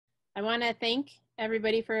I want to thank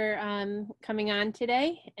everybody for coming on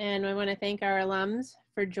today, and I want to thank our alums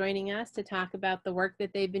for joining us to talk about the work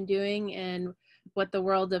that they've been doing and what the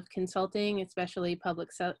world of consulting, especially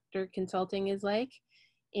public sector consulting, is like.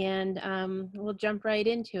 And we'll jump right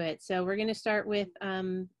into it. So we're going to start with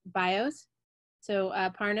bios. So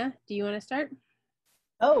Aparna, do you want to start?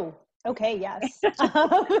 Oh, okay, yes.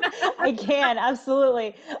 I can,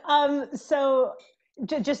 absolutely. So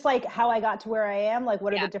just like how I got to where I am, like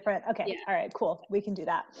what are the different, okay, all right, cool, we can do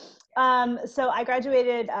that. So I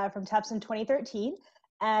graduated from Tufts in 2013,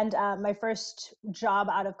 and my first job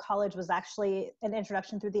out of college was actually an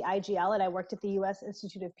introduction through the IGL, and I worked at the U.S.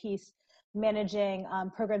 Institute of Peace managing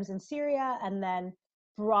programs in Syria, and then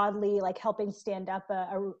broadly like helping stand up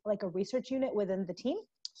a research unit within the team.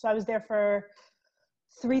 So I was there for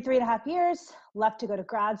three and a half years, left to go to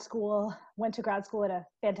grad school, went to grad school at a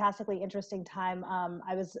fantastically interesting time.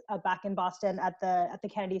 I was back in Boston at the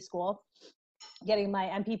Kennedy School getting my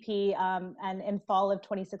MPP, and in fall of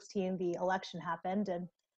 2016, the election happened, and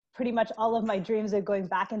pretty much all of my dreams of going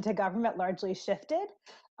back into government largely shifted.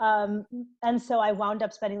 And so I wound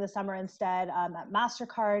up spending the summer instead at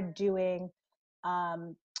MasterCard doing,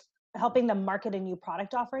 helping them market a new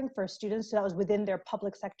product offering for students. So that was within their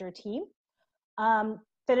public sector team.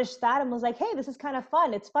 Finished that and was like, hey, this is kind of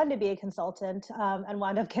fun. It's fun to be a consultant, and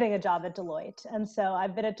wound up getting a job at Deloitte. And so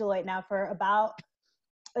I've been at Deloitte now for about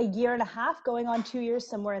a year and a half, going on 2 years,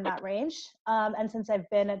 somewhere in that range. And since I've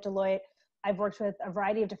been at Deloitte, I've worked with a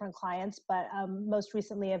variety of different clients, but most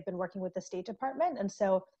recently I've been working with the State Department. And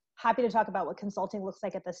so happy to talk about what consulting looks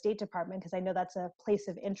like at the State Department, because I know that's a place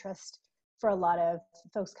of interest for a lot of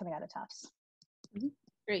folks coming out of Tufts.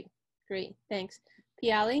 Great, thanks.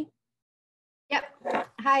 Piyali? Yep.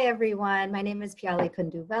 Hi, everyone. My name is Piyali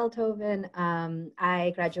Kundu Veldhoven.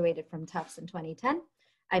 I graduated from Tufts in 2010.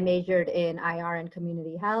 I majored in IR and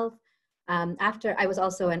community health. After, I was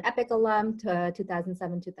also an EPIIC alum to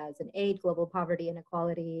 2007-2008, Global Poverty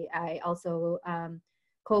Inequality. I also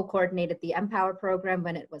co-coordinated the Empower program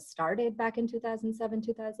when it was started back in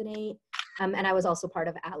 2007-2008. And I was also part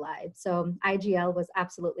of Allied. So IGL was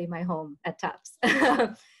absolutely my home at Tufts.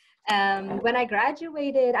 When I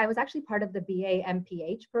graduated, I was actually part of the BA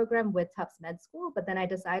MPH program with Tufts Med School, but then I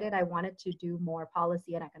decided I wanted to do more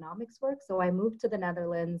policy and economics work. So I moved to the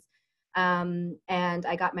Netherlands, and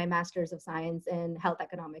I got my Master's of Science in Health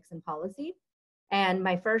Economics and Policy. And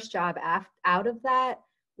my first job out of that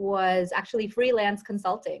was actually freelance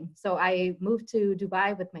consulting. So I moved to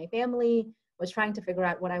Dubai with my family, was trying to figure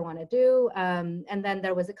out what I want to do. And then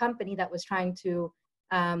there was a company that was trying to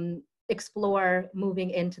explore moving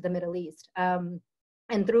into the Middle East. And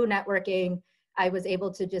through networking, I was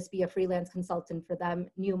able to just be a freelance consultant for them,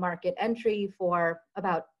 new market entry for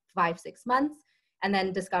about 5-6 months, and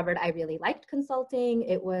then discovered I really liked consulting.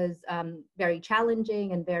 It was very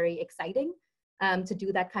challenging and very exciting to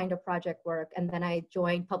do that kind of project work. And then I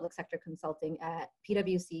joined public sector consulting at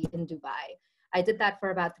PwC in Dubai. I did that for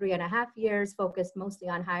about 3.5 years, focused mostly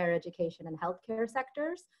on higher education and healthcare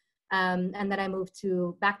sectors. And then I moved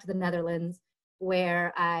back to the Netherlands,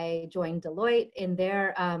 where I joined Deloitte in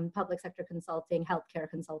their public sector consulting, healthcare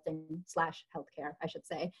consulting / healthcare, I should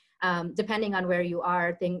say. Depending on where you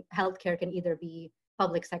are, healthcare can either be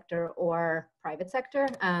public sector or private sector.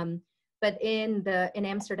 But in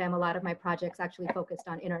Amsterdam, a lot of my projects actually focused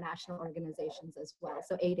on international organizations as well,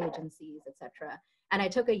 so aid agencies, et cetera. And I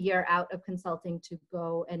took a year out of consulting to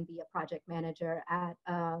go and be a project manager at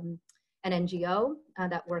an NGO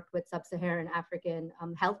that worked with Sub-Saharan African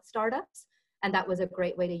health startups. And that was a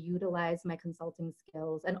great way to utilize my consulting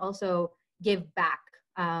skills and also give back,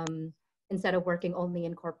 instead of working only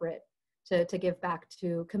in corporate, to give back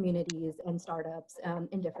to communities and startups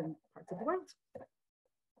in different parts of the world.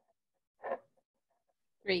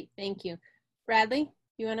 Great, thank you. Bradley,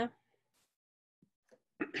 you wanna?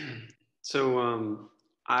 So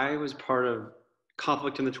I was part of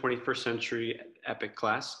Conflict in the 21st Century EPIIC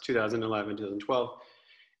class, 2011, 2012,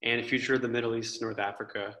 and Future of the Middle East, North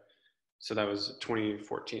Africa. So that was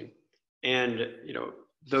 2014. And, you know,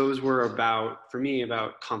 those were for me,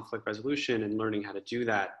 about conflict resolution and learning how to do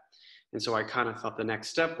that. And so I kind of thought the next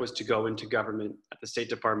step was to go into government at the State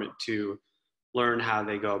Department to learn how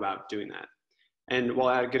they go about doing that. And while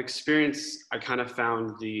I had a good experience, I kind of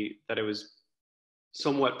found that it was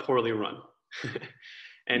somewhat poorly run.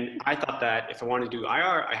 And I thought that if I wanted to do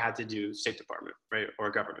IR, I had to do State Department, right,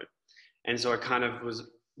 or government. And so I kind of was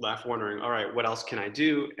left wondering, all right, what else can I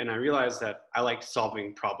do? And I realized that I liked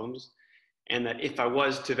solving problems, and that if I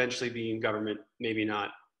was to eventually be in government, maybe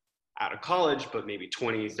not out of college, but maybe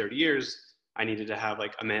 20, 30 years, I needed to have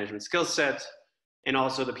like a management skill set, And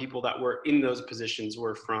also the people that were in those positions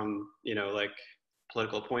were from, like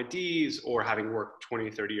political appointees or having worked 20,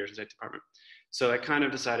 30 years in the State Department. So I kind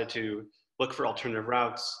of decided to look for alternative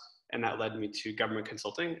routes, and that led me to government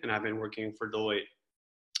consulting. And I've been working for Deloitte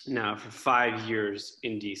now for 5 years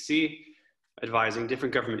in DC, advising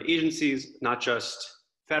different government agencies, not just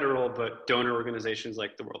federal, but donor organizations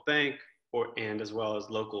like the World Bank, and as well as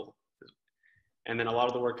local. And then a lot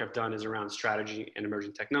of the work I've done is around strategy and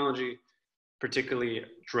emerging technology, particularly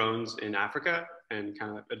drones in Africa, and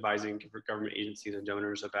kind of advising government agencies and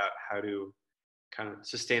donors about how to kind of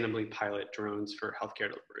sustainably pilot drones for healthcare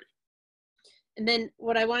delivery. And then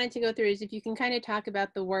what I wanted to go through is if you can kind of talk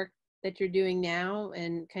about the work that you're doing now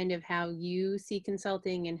and kind of how you see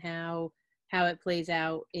consulting and how it plays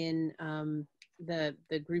out in the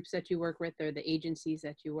groups that you work with or the agencies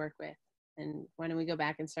that you work with. And why don't we go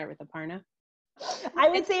back and start with Aparna? I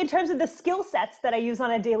would say in terms of the skill sets that I use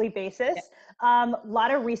on a daily basis, a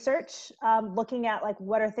lot of research, looking at like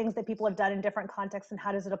what are things that people have done in different contexts and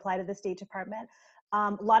how does it apply to the State Department.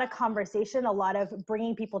 A lot of conversation, a lot of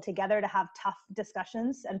bringing people together to have tough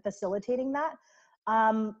discussions and facilitating that.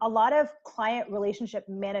 A lot of client relationship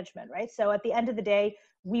management, right? So at the end of the day,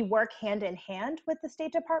 we work hand in hand with the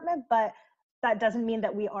State Department, but that doesn't mean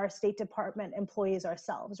that we are State Department employees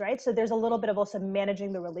ourselves, right? So there's a little bit of also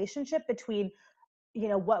managing the relationship between,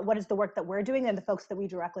 what is the work that we're doing and the folks that we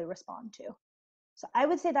directly respond to. So I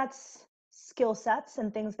would say that's skill sets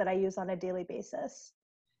and things that I use on a daily basis.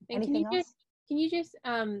 And anything else? Can you just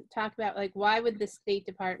talk about like why would the State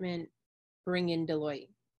Department bring in Deloitte?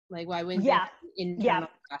 Like why wouldn't they have an internal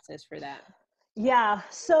process for that? Yeah.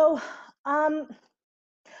 So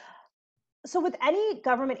with any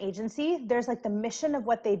government agency, there's like the mission of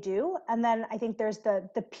what they do. And then I think there's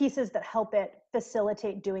the pieces that help it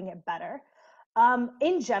facilitate doing it better.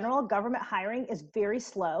 In general, government hiring is very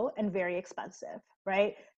slow and very expensive,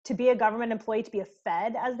 right? To be a government employee, to be a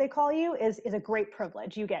Fed, as they call you, is a great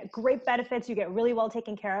privilege. You get great benefits, you get really well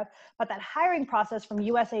taken care of, but that hiring process from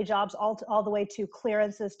USA jobs all the way to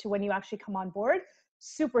clearances to when you actually come on board,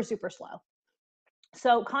 super, super slow.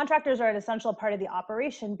 So contractors are an essential part of the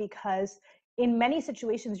operation because in many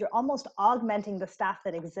situations, you're almost augmenting the staff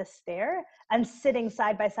that exists there and sitting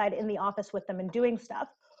side by side in the office with them and doing stuff.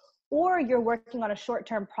 Or you're working on a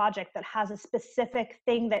short-term project that has a specific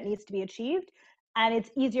thing that needs to be achieved. And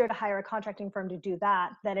it's easier to hire a contracting firm to do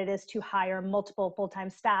that than it is to hire multiple full-time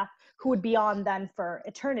staff who would be on then for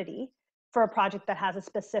eternity for a project that has a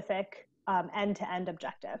specific end-to-end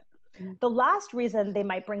objective. The last reason they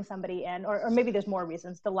might bring somebody in, or maybe there's more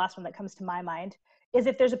reasons, the last one that comes to my mind, is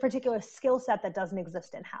if there's a particular skill set that doesn't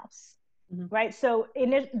exist in-house, right? So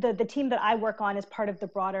the team that I work on is part of the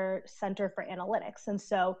broader Center for Analytics. And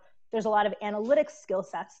so there's a lot of analytics skill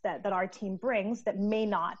sets that our team brings that may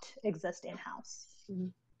not exist in-house.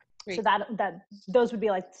 So those would be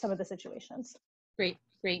like some of the situations. Great.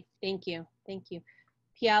 Thank you.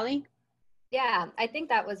 Piyali? Yeah, I think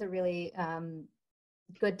that was a really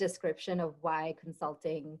good description of why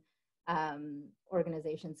consulting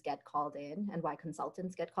organizations get called in and why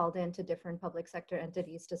consultants get called in to different public sector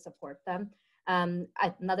entities to support them.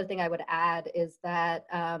 Another thing I would add is that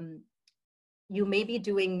you may be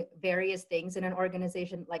doing various things in an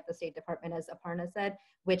organization like the State Department, as Aparna said,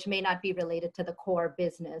 which may not be related to the core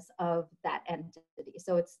business of that entity.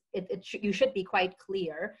 So you should be quite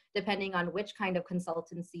clear, depending on which kind of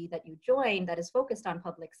consultancy that you join that is focused on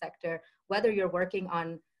public sector, whether you're working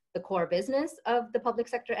on the core business of the public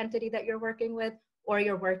sector entity that you're working with, or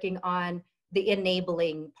you're working on the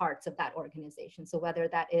enabling parts of that organization. So whether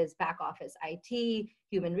that is back office IT,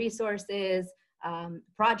 human resources,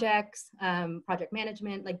 projects, project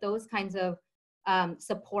management, like those kinds of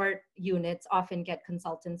support units often get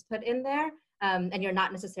consultants put in there, and you're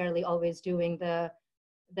not necessarily always doing the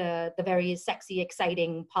very sexy,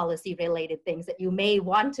 exciting policy-related things that you may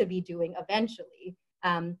want to be doing eventually.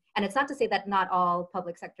 And it's not to say that not all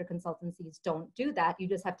public sector consultancies don't do that. You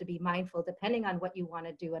just have to be mindful, depending on what you want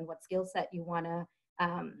to do and what skill set you want to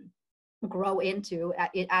grow into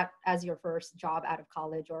as your first job out of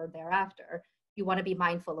college or thereafter. You want to be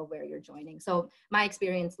mindful of where you're joining. So my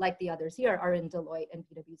experience, like the others here, are in Deloitte and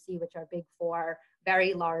PwC, which are big four,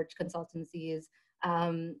 very large consultancies,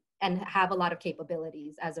 and have a lot of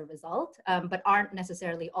capabilities as a result, but aren't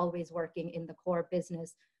necessarily always working in the core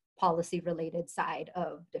business policy-related side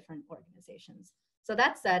of different organizations. So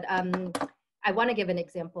that said, I want to give an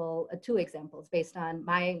example, two examples based on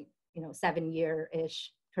my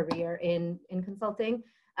 7-year-ish career in consulting.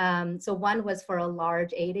 So one was for a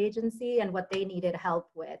large aid agency and what they needed help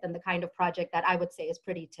with, and the kind of project that I would say is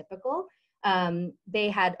pretty typical. They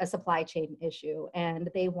had a supply chain issue and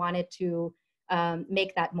they wanted to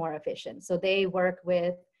make that more efficient. So they work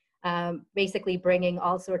with basically bringing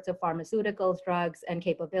all sorts of pharmaceuticals, drugs, and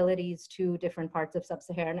capabilities to different parts of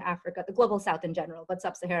Sub-Saharan Africa, the global South in general, but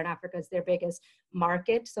Sub-Saharan Africa is their biggest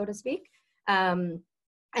market, so to speak.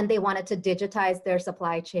 And they wanted to digitize their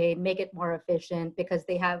supply chain, make it more efficient, because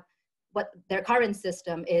they have what their current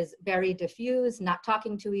system is very diffused, not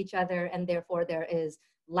talking to each other, and therefore there is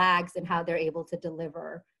lags in how they're able to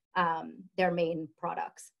deliver their main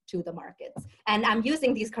products to the markets. And I'm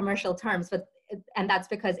using these commercial terms, and that's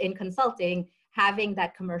because in consulting, having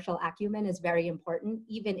that commercial acumen is very important,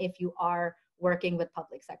 even if you are working with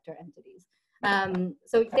public sector entities.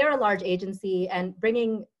 So they're a large agency, and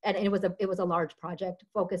it was a large project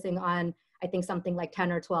focusing on, I think, something like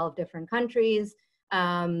 10 or 12 different countries,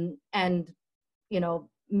 and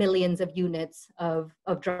millions of units of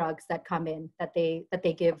drugs that come in that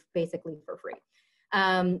they give basically for free.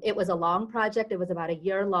 It was a long project. It was about a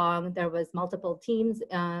year long. There was multiple teams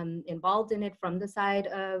involved in it from the side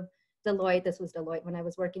of Deloitte. This was Deloitte when I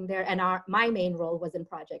was working there. And my main role was in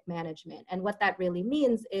project management. And what that really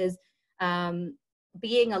means is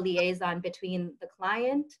being a liaison between the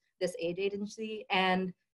client, this aid agency,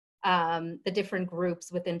 and the different groups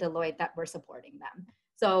within Deloitte that were supporting them.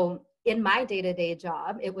 So in my day-to-day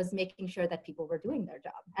job, it was making sure that people were doing their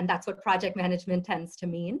job. And that's what project management tends to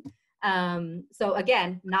mean. So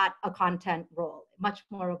again, not a content role, much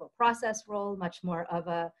more of a process role, much more of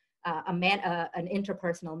an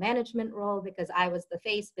interpersonal management role, because I was the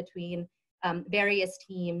face between various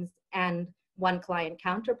teams and one client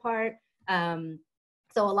counterpart.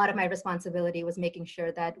 So a lot of my responsibility was making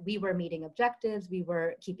sure that we were meeting objectives, we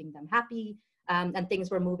were keeping them happy, and things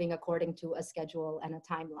were moving according to a schedule and a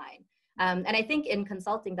timeline. And I think in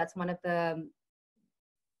consulting, that's one of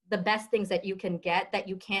the best things that you can get that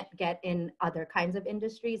you can't get in other kinds of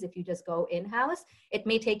industries if you just go in-house. It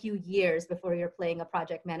may take you years before you're playing a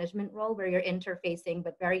project management role where you're interfacing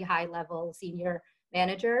with very high-level senior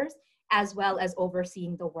managers, as well as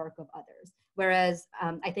overseeing the work of others. Whereas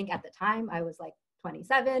I think at the time I was like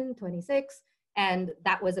 27, 26, and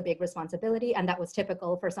that was a big responsibility, and that was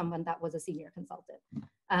typical for someone that was a senior consultant,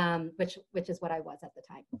 which is what I was at the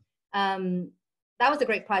time. That was a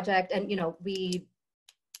great project, and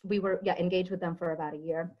we were engaged with them for about a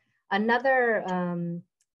year. Another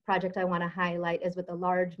project I want to highlight is with a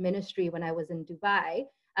large ministry when I was in Dubai,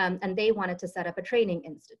 and they wanted to set up a training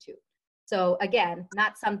institute. So again,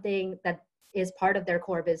 not something that is part of their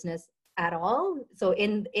core business at all. So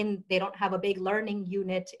they don't have a big learning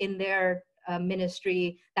unit in their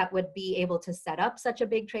ministry that would be able to set up such a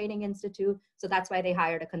big training institute. So that's why they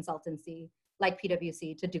hired a consultancy like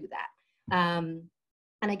PwC to do that.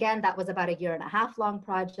 And again, that was about a 1.5 year long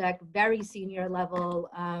project, very senior level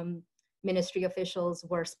ministry officials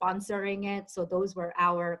were sponsoring it. So those were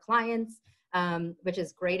our clients, which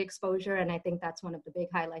is great exposure. And I think that's one of the big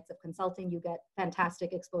highlights of consulting. You get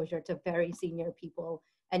fantastic exposure to very senior people,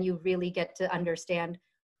 and you really get to understand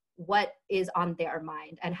what is on their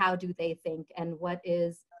mind and how do they think and what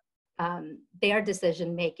is their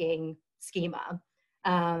decision-making schema.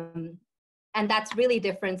 And that's really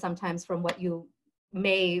different sometimes from what you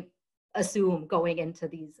may assume going into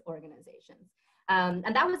these organizations.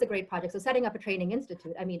 And that was a great project. So setting up a training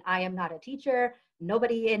institute. I mean, I am not a teacher.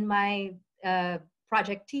 Nobody in my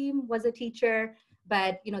project team was a teacher,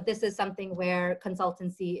 but this is something where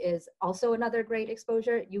consultancy is also another great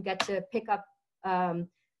exposure. You get to pick up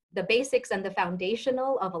the basics and the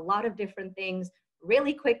foundational of a lot of different things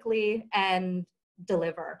really quickly and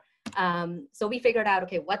deliver. So we figured out,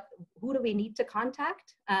 okay, who do we need to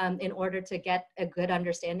contact in order to get a good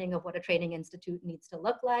understanding of what a training institute needs to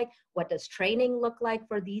look like? What does training look like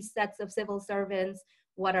for these sets of civil servants?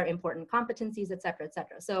 What are important competencies, et cetera, et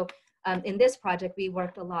cetera. So in this project, we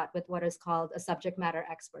worked a lot with what is called a subject matter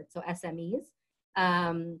expert, so SMEs.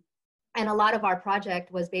 And a lot of our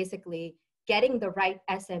project was basically getting the right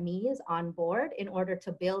SMEs on board in order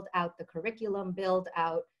to build out the curriculum, build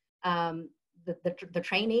out the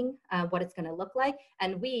training, what it's going to look like.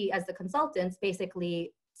 And we, as the consultants,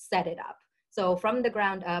 basically set it up. So from the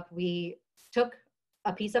ground up, we took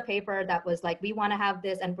a piece of paper that was like, we want to have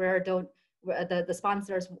this, and the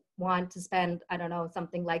sponsors want to spend, I don't know,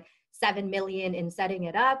 something like 7 million in setting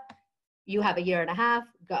it up. You have a 1.5 years,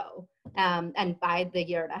 go. And by the 1.5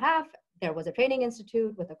 years, there was a training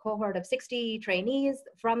institute with a cohort of 60 trainees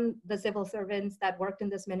from the civil servants that worked in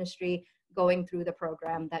this ministry, going through the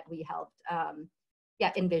program that we helped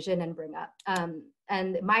envision and bring up.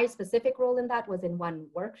 And my specific role in that was in one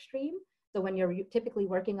work stream. So when you're typically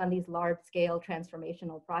working on these large scale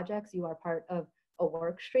transformational projects, you are part of a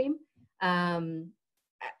work stream.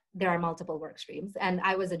 there are multiple work streams. And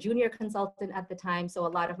I was a junior consultant at the time, so a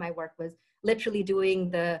lot of my work was literally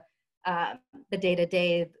doing the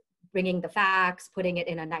day-to-day, bringing the facts, putting it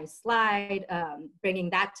in a nice slide, bringing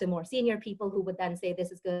that to more senior people who would then say,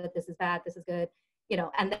 this is good, this is bad, this is good, you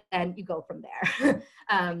know, and then you go from there.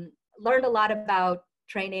 Learned a lot about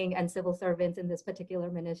training and civil servants in this particular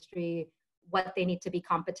ministry, what they need to be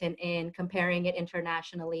competent in, comparing it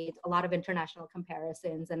internationally, a lot of international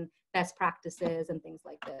comparisons and best practices and things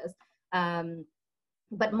like this.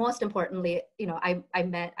 But most importantly, you know,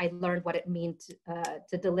 I learned what it means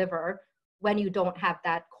to deliver when you don't have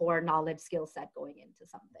that core knowledge skill set going into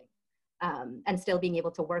something. And still being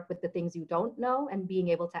able to work with the things you don't know and being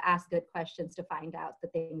able to ask good questions to find out the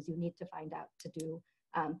things you need to find out to do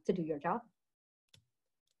your job.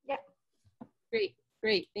 Yeah. Great.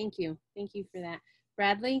 Thank you for that.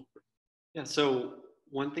 Bradley? Yeah, so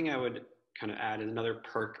one thing I would kind of add, and another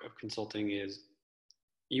perk of consulting, is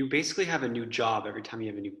you basically have a new job every time you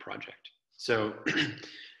have a new project. So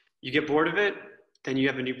you get bored of it, then you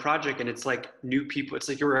have a new project, and it's like new people. It's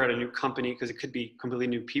like you're at a new company, because it could be completely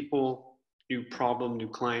new people, new problem, new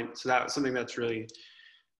client. So that's something that's really,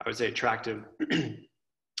 I would say, attractive.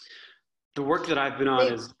 The work that I've been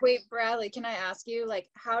on Wait, Bradley, can I ask you, like,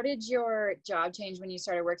 how did your job change when you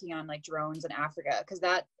started working on like drones in Africa? Because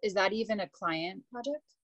is that even a client project?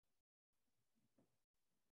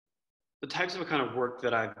 The types of kind of work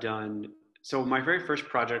that I've done. So my very first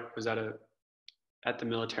project was at the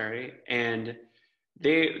military, and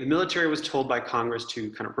the military was told by Congress to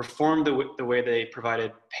kind of reform the way they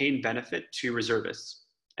provided pay and benefit to reservists,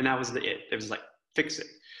 and that was it. It was like, fix it.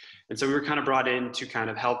 And so we were kind of brought in to kind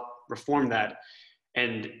of help reform that.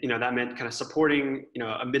 And, you know, that meant kind of supporting, you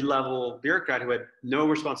know, a mid-level bureaucrat who had no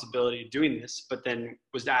responsibility doing this, but then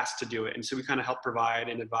was asked to do it. And so we kind of helped provide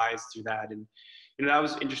and advise through that. And, you know, that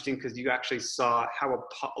was interesting, because you actually saw how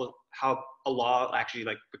a law actually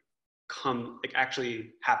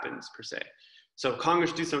actually happens, per se. So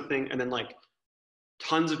Congress do something, and then like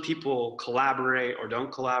tons of people collaborate or don't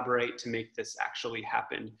collaborate to make this actually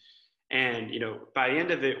happen. And, you know, by the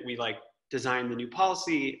end of it, we like designed the new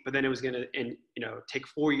policy, but then it was going to, take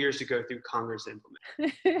 4 years to go through Congress to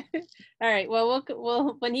implement. All right. Well,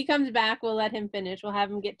 we'll when he comes back, we'll let him finish. We'll have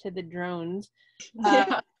him get to the drones.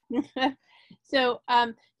 So,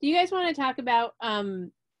 do you guys want to talk about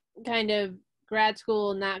kind of grad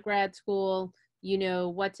school, not grad school? You know,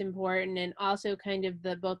 what's important, and also kind of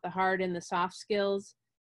both the hard and the soft skills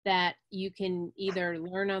that you can either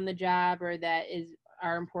learn on the job or that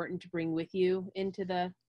are important to bring with you into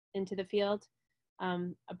the field.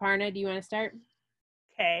 Aparna, do you want to start?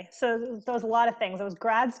 Okay, so there was a lot of things. It was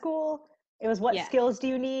grad school. It was what skills do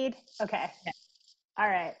you need? Okay. Yeah. All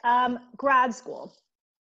right. Grad school.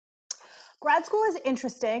 Grad school is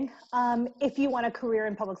interesting if you want a career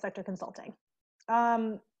in public sector consulting.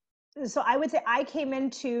 So I would say I came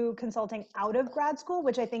into consulting out of grad school,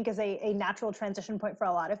 which I think is a natural transition point for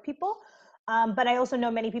a lot of people. But I also know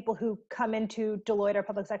many people who come into Deloitte or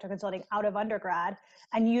public sector consulting out of undergrad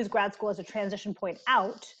and use grad school as a transition point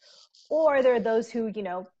out. Or there are those who,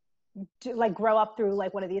 grow up through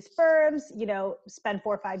like one of these firms, spend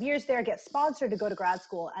 4 or 5 years there, get sponsored to go to grad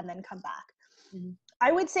school, and then come back. Mm-hmm.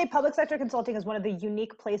 I would say public sector consulting is one of the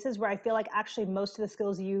unique places where I feel like actually most of the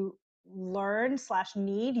skills you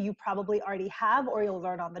learn/need, you probably already have, or you'll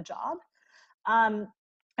learn on the job.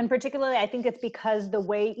 And particularly, I think it's because the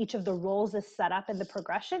way each of the roles is set up in the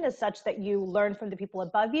progression is such that you learn from the people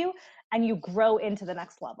above you and you grow into the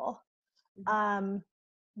next level.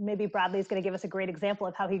 Maybe Bradley's going to give us a great example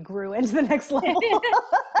of how he grew into the next level. All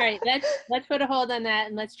right, let's put a hold on that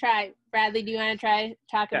and let's try. Bradley, do you want to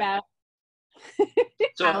talk about?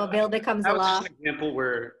 So how a bill becomes a law. That was just an example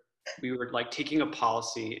where we were like taking a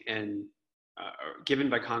policy and given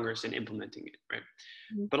by Congress and implementing it, right?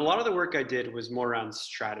 Mm-hmm. But a lot of the work I did was more around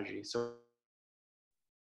strategy. So.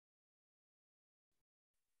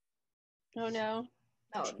 Oh no.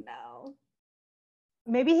 Oh no.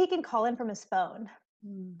 Maybe he can call in from his phone.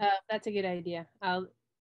 That's a good idea.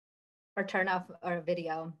 Or turn off our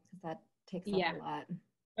video, because that takes up a lot.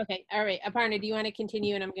 Okay. All right. Aparna, do you want to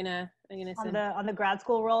continue? And I'm gonna send on the grad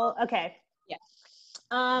school role. Okay. Yeah.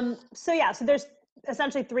 So there's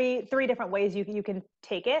essentially three different ways you can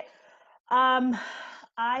take it.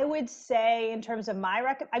 I would say in terms of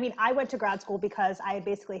I went to grad school because I had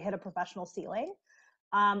basically hit a professional ceiling.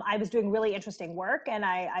 I was doing really interesting work, and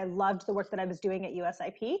I loved the work that I was doing at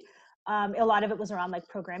USIP. A lot of it was around like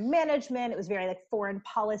program management. It was very like foreign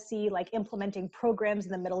policy, like implementing programs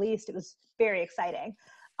in the Middle East. It was very exciting.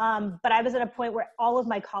 But I was at a point where all of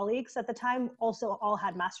my colleagues at the time also all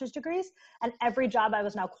had master's degrees, and every job I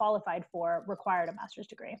was now qualified for required a master's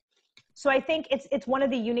degree. So I think it's one of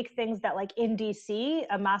the unique things that, like, in DC,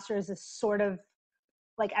 a master's is sort of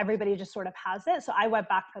like everybody just sort of has it. So I went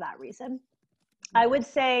back for that reason. I would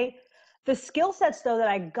say the skill sets, though, that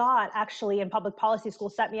I got actually in public policy school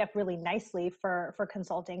set me up really nicely for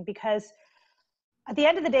consulting, because at the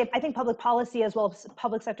end of the day, I think public policy as well as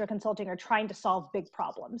public sector consulting are trying to solve big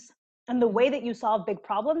problems. And the way that you solve big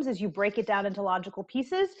problems is you break it down into logical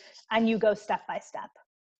pieces and you go step by step,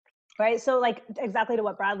 right? So, like, exactly to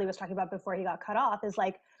what Bradley was talking about before he got cut off, is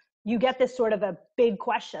like, you get this sort of a big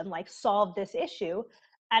question, like, solve this issue.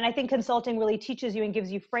 And I think consulting really teaches you and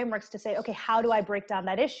gives you frameworks to say, okay, how do I break down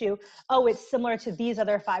that issue? Oh, it's similar to these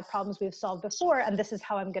other 5 problems we've solved before, and this is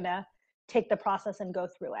how I'm gonna take the process and go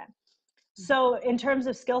through it. So in terms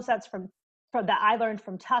of skill sets from that I learned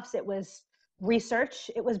from Tufts, it was research,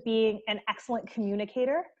 it was being an excellent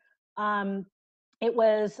communicator, it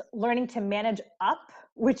was learning to manage up,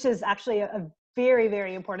 which is actually a very,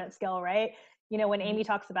 very important skill, right? You know, when Amy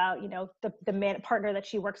talks about, you know, the partner that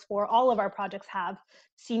she works for, all of our projects have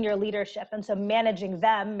senior leadership. And so managing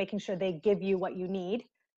them, making sure they give you what you need,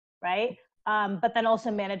 right? But then also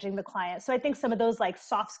managing the client. So I think some of those, like,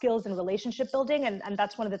 soft skills and relationship building, and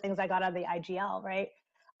that's one of the things I got out of the IGL, right?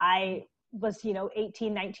 I was, you know,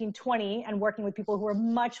 18, 19, 20 and working with people who were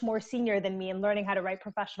much more senior than me and learning how to write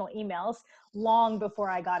professional emails long before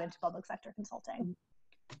I got into public sector consulting.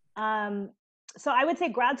 So I would say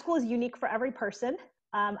grad school is unique for every person.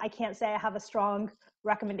 I can't say I have a strong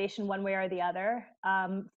recommendation one way or the other.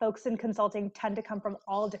 Folks in consulting tend to come from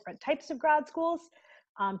all different types of grad schools.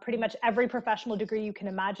 Pretty much every professional degree you can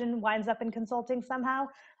imagine winds up in consulting somehow.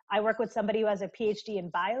 I work with somebody who has a PhD in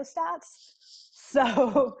biostats.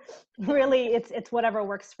 So really, it's whatever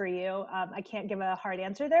works for you. I can't give a hard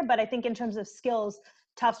answer there, but I think in terms of skills,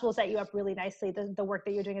 Tufts will set you up really nicely. The work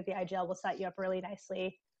that you're doing at the IGL will set you up really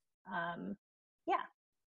nicely. Yeah.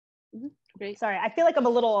 Great. Sorry, I feel like I'm a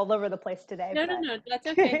little all over the place today. No, that's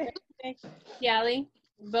okay. Okay. Piyali,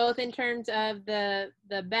 both in terms of the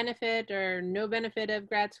benefit or no benefit of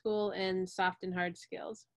grad school and soft and hard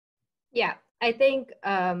skills. Yeah, I think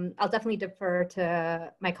I'll definitely defer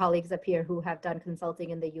to my colleagues up here who have done consulting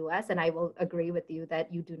in the US, and I will agree with you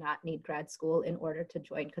that you do not need grad school in order to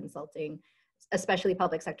join consulting, especially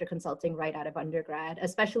public sector consulting right out of undergrad,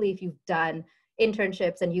 especially if you've done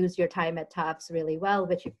internships and used your time at Tufts really well,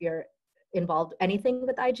 which if you're involved anything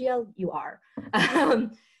with IGL, you are.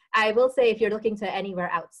 I will say if you're looking to anywhere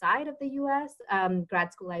outside of the US,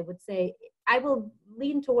 grad school, I would say, I will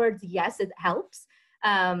lean towards yes, it helps.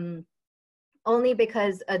 Only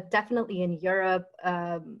because definitely in Europe,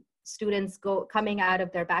 students coming out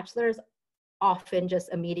of their bachelor's often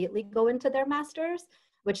just immediately go into their master's,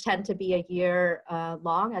 which tend to be a year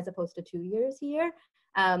long as opposed to 2 years here.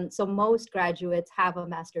 So most graduates have a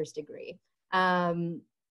master's degree.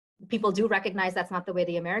 People do recognize that's not the way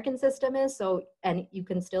the American system is. So, and you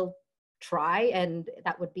can still try and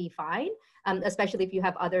that would be fine, especially if you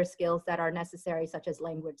have other skills that are necessary, such as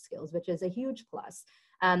language skills, which is a huge plus.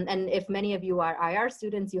 And if many of you are IR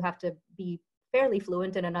students, you have to be fairly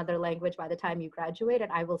fluent in another language by the time you graduate.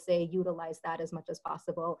 And I will say utilize that as much as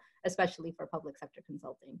possible, especially for public sector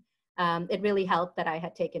consulting. It really helped that I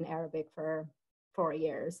had taken Arabic for 4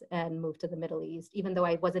 years and moved to the Middle East. Even though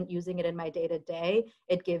I wasn't using it in my day-to-day,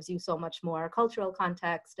 it gives you so much more cultural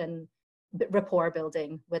context and rapport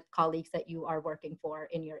building with colleagues that you are working for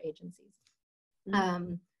in your agencies.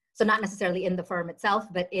 So not necessarily in the firm itself,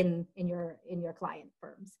 but in your client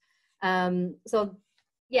firms. So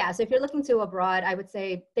yeah, so if you're looking to abroad, I would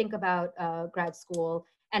say think about grad school.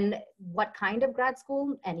 And what kind of grad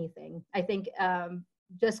school? Anything. I think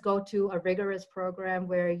just go to a rigorous program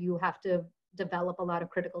where you have to develop a lot of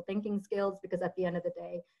critical thinking skills, because at the end of the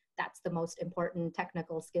day, that's the most important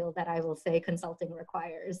technical skill that I will say consulting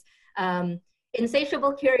requires.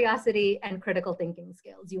 Insatiable curiosity and critical thinking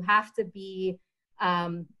skills. You have to be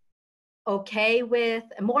okay with,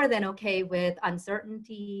 more than okay with,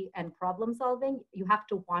 uncertainty and problem solving. You have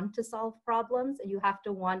to want to solve problems, and you have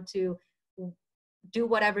to want to do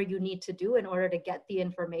whatever you need to do in order to get the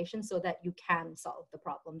information so that you can solve the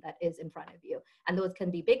problem that is in front of you. And those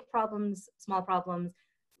can be big problems, small problems,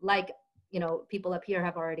 like, you know, people up here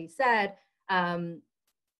have already said,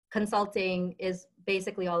 consulting is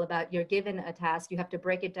basically all about, you're given a task, you have to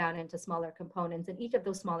break it down into smaller components, and each of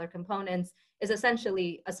those smaller components is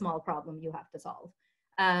essentially a small problem you have to solve.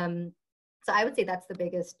 So I would say that's the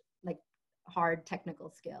biggest, like, hard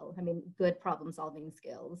technical skill. I mean, good problem solving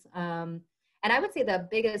skills. And I would say the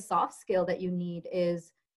biggest soft skill that you need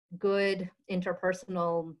is good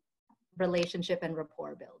interpersonal relationship and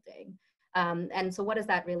rapport building. And so what does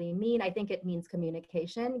that really mean? I think it means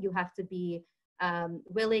communication. You have to be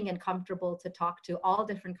willing and comfortable to talk to all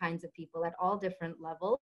different kinds of people at all different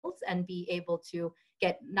levels and be able to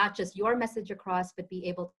get not just your message across, but be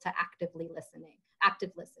able to active listen.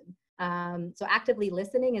 So actively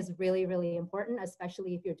listening is really, really important,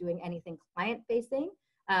 especially if you're doing anything client facing,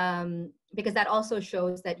 because that also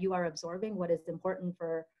shows that you are absorbing what is important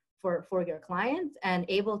for your clients and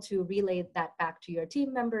able to relay that back to your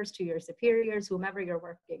team members, to your superiors, whomever you're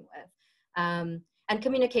working with. And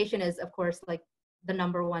communication is, of course, like the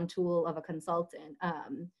 #1 tool of a consultant.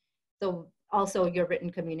 So also your written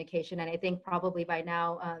communication. And I think probably by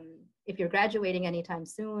now, if you're graduating anytime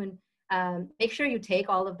soon, make sure you take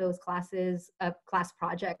all of those class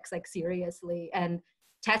projects like seriously and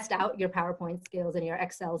test out your PowerPoint skills and your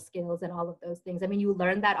Excel skills and all of those things. I mean, you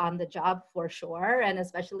learn that on the job for sure. And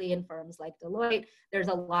especially in firms like Deloitte, there's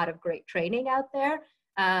a lot of great training out there.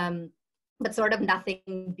 But sort of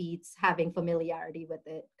nothing beats having familiarity with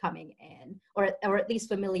it coming in, or at least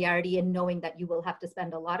familiarity in knowing that you will have to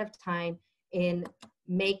spend a lot of time in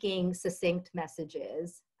making succinct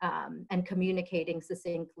messages and communicating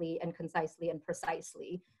succinctly and concisely and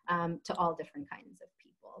precisely to all different kinds of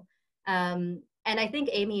people. And I think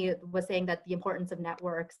Amy was saying that the importance of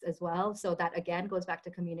networks as well. So that again goes back to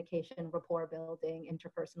communication, rapport building,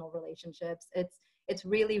 interpersonal relationships. It's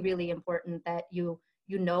really, really important that you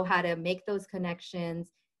know how to make those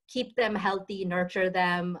connections, keep them healthy, nurture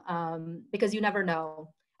them, because you never know.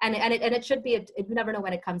 And it should be, you never know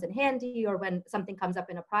when it comes in handy or when something comes up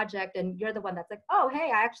in a project and you're the one that's like, oh,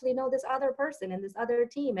 hey, I actually know this other person in this other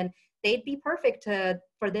team and they'd be perfect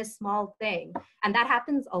for this small thing. And that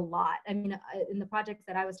happens a lot. I mean, in the projects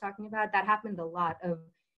that I was talking about, that happened a lot of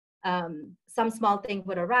some small thing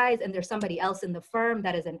would arise and there's somebody else in the firm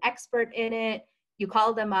that is an expert in it. You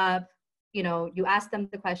call them up, you ask them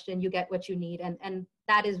the question, you get what you need. And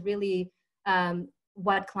that is really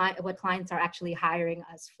what clients are actually hiring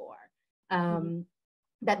us for.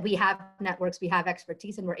 That we have networks, we have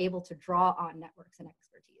expertise, and we're able to draw on networks and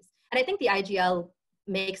expertise. And I think the IGL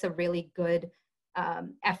makes a really good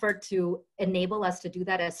effort to enable us to do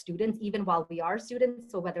that as students, even while we are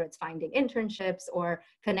students. So whether it's finding internships or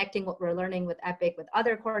connecting what we're learning with EPIIC with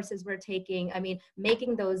other courses we're taking, I mean,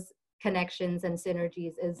 making those connections and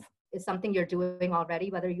synergies is something you're doing already,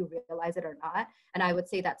 whether you realize it or not. And I would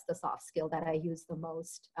say that's the soft skill that I use the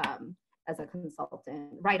most as a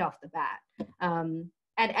consultant right off the bat. And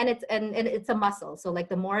it's a muscle. So like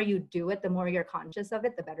the more you do it, the more you're conscious of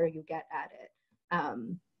it, the better you get at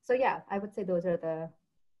it. So yeah, I would say those are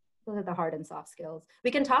the hard and soft skills.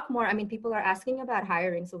 We can talk more. I mean, people are asking about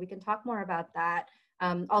hiring, so we can talk more about that.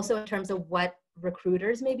 Also in terms of what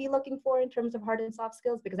recruiters may be looking for in terms of hard and soft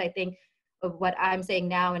skills, because I think of what I'm saying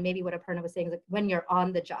now and maybe what Aparna was saying is like when you're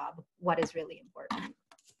on the job, what is really important.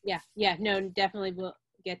 Yeah, no, definitely we'll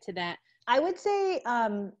get to that. I would say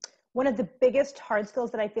one of the biggest hard skills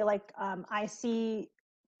that I feel like I see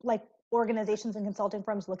like organizations and consulting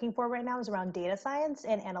firms looking for right now is around data science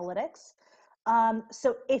and analytics.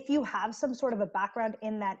 So if you have some sort of a background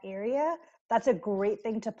in that area, that's a great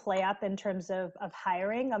thing to play up in terms of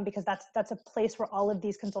hiring, because that's a place where all of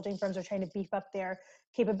these consulting firms are trying to beef up their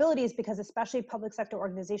capabilities, because especially public sector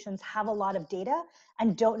organizations have a lot of data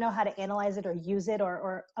and don't know how to analyze it or use it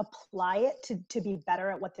or apply it to be better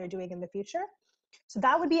at what they're doing in the future. So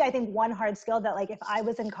that would be, I think, one hard skill that like if I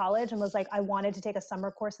was in college and was like, I wanted to take a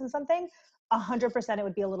summer course in something, 100% it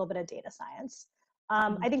would be a little bit of data science.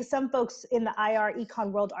 I think some folks in the IR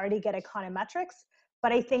econ world already get econometrics,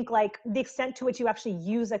 but I think like the extent to which you actually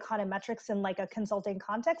use econometrics in like a consulting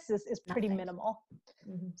context is pretty minimal.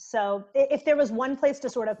 So if there was one place to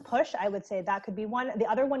sort of push, I would say that could be one. The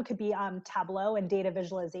other one could be Tableau and data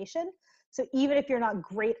visualization. So even if you're not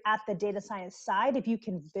great at the data science side, if you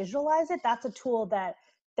can visualize it, that's a tool that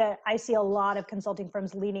I see a lot of consulting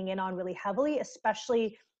firms leaning in on really heavily,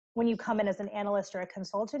 especially when you come in as an analyst or a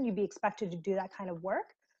consultant, you'd be expected to do that kind of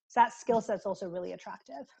work. So that skill set's also really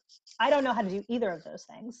attractive. I don't know how to do either of those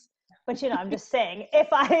things, but I'm just saying, if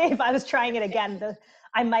I was trying it again,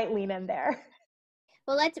 I might lean in there.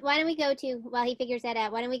 Well, why don't we go to, while he figures that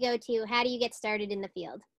out, why don't we go to how do you get started in the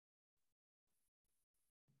field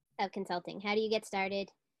of consulting? How do you get started?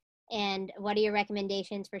 And what are your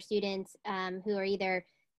recommendations for students who are either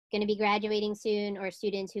going to be graduating soon or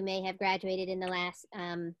students who may have graduated in the last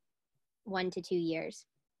 1 to 2 years?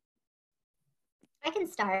 I can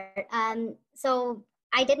start. So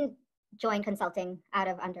I didn't join consulting out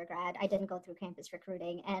of undergrad. I didn't go through campus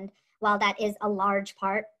recruiting. And while that is a large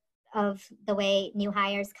part of the way new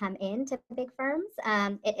hires come into big firms.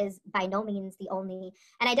 It is by no means the only,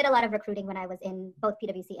 and I did a lot of recruiting when I was in both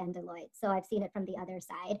PwC and Deloitte, so I've seen it from the other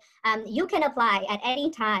side. You can apply at any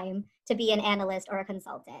time to be an analyst or a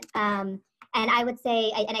consultant. And I would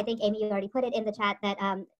say, and I think Amy, you already put it in the chat, that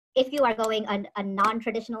if you are going a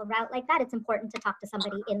non-traditional route like that, it's important to talk to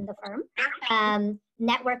somebody in the firm.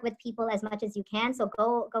 Network with people as much as you can. So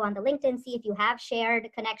go on the LinkedIn, see if you have shared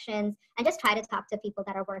connections, and just try to talk to people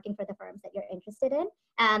that are working for the firms that you're interested in.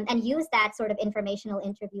 And use that sort of informational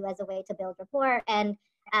interview as a way to build rapport, and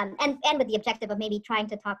with the objective of maybe trying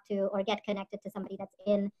to talk to or get connected to somebody that's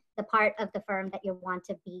in the part of the firm that you want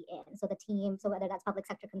to be in. So the team, so whether that's public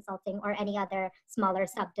sector consulting or any other smaller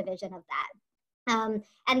subdivision of that.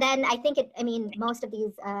 And then I think most of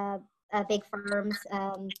these big firms,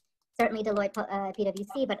 certainly Deloitte,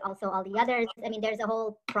 PwC, but also all the others, there's a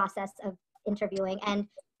whole process of interviewing, and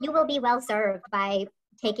you will be well served by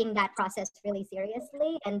taking that process really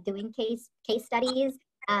seriously and doing case studies,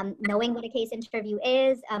 knowing what a case interview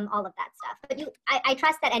is, all of that stuff. But I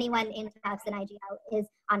trust that anyone in Tufts and IGL is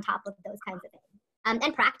on top of those kinds of things. And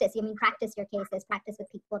practice, practice your cases, practice with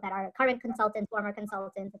people that are current consultants, former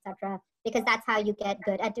consultants, etc., because that's how you get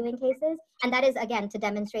good at doing cases. And that is, again, to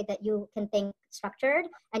demonstrate that you can think structured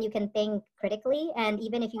and you can think critically. And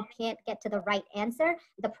even if you can't get to the right answer,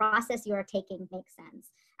 the process you're taking makes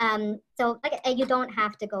sense. So you don't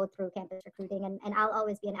have to go through campus recruiting. And I'll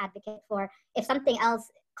always be an advocate for, if something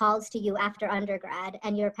else calls to you after undergrad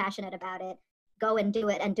and you're passionate about it, go and do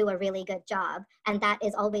it and do a really good job. And that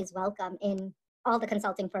is always welcome in all the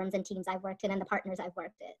consulting firms and teams I've worked in and the partners I've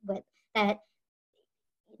worked with, that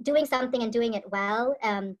doing something and doing it well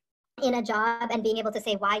in a job and being able to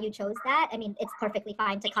say why you chose that, it's perfectly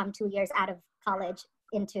fine to come 2 years out of college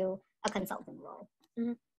into a consulting role.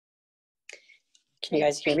 Mm-hmm. Can you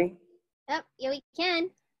guys hear me? Oh, yeah, we can.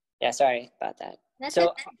 Yeah, sorry about that. That's so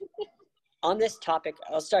okay. On this topic,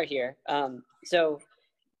 I'll start here.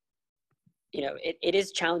 It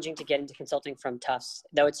is challenging to get into consulting from Tufts,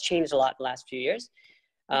 though it's changed a lot in the last few years.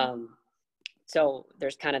 So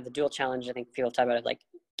there's kind of the dual challenge, I think people talk about it, like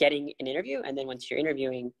getting an interview, and then once you're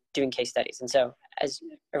interviewing, doing case studies. And so, as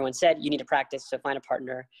everyone said, you need to practice, so find a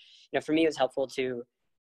partner. For me, it was helpful to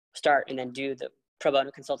start and then do the pro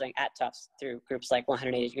bono consulting at Tufts through groups like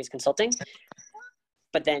 180 Degrees Consulting.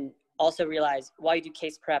 But then also realize, while you do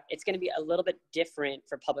case prep, it's going to be a little bit different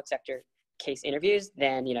for public sector case interviews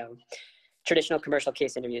than, traditional commercial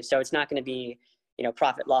case interviews. So it's not going to be,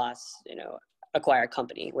 profit loss, acquire a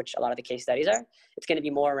company, which a lot of the case studies are. It's going to be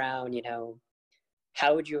more around,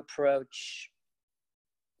 how would you approach,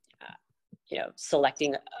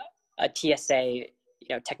 selecting a TSA,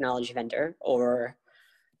 technology vendor, or,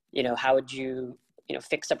 how would you,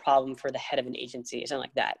 fix a problem for the head of an agency or something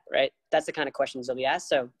like that, right? That's the kind of questions they'll be asked.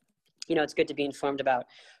 So, it's good to be informed about,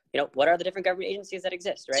 what are the different government agencies that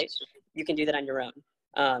exist, right? You can do that on your own.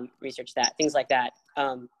 Research that, things like that.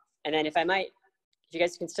 And then if you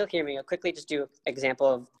guys can still hear me, I'll quickly just do an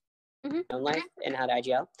example of my own life and how to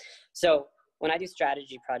IGL. So when I do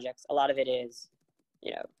strategy projects, a lot of it is,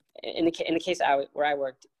 in the case where I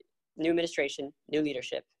worked, new administration, new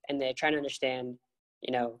leadership, and they're trying to understand,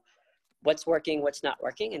 what's working, what's not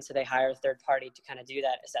working. And so they hire a third party to kind of do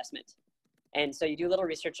that assessment. And so you do a little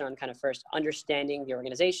research on kind of first understanding the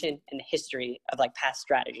organization and the history of like past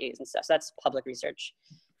strategies and stuff. So that's public research.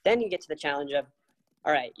 Then you get to the challenge of,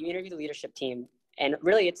 all right, you interview the leadership team, and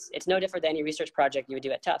really it's no different than any research project you would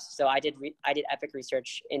do at Tufts. So I did EPIIC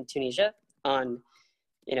research in Tunisia on,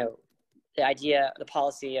 the idea, the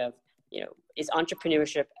policy of, is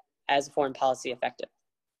entrepreneurship as a foreign policy effective?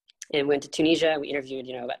 And went to Tunisia, we interviewed,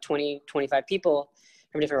 about 20, 25 people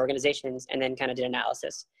from different organizations, and then kind of did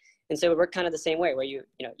analysis. And so it worked kind of the same way, where you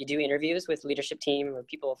do interviews with leadership team or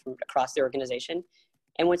people from across the organization.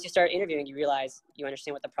 And once you start interviewing, you realize you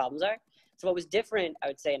understand what the problems are. So what was different, I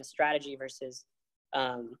would say, in a strategy versus,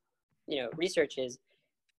 research is,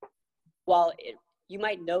 while you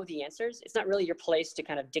might know the answers, it's not really your place to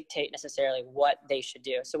kind of dictate necessarily what they should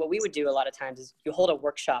do. So what we would do a lot of times is you hold a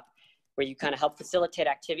workshop where you kind of help facilitate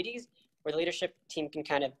activities where the leadership team can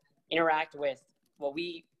kind of interact with what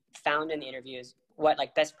we found in the interviews, what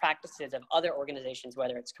like best practices of other organizations,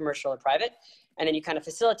 whether it's commercial or private, and then you kind of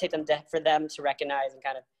facilitate them for them to recognize and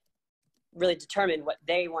kind of really determine what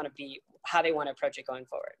they want to be, how they want to approach it going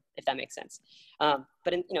forward, if that makes sense.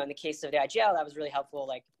 But in the case of the IGL, that was really helpful,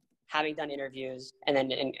 like having done interviews, and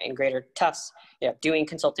then in Greater Tufts, doing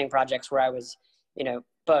consulting projects where I was,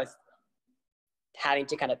 both having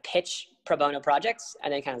to kind of pitch pro bono projects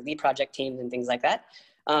and then kind of lead project teams and things like that.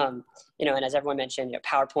 And as everyone mentioned,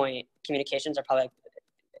 PowerPoint communications are probably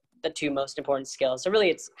the two most important skills. So really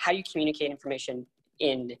it's how you communicate information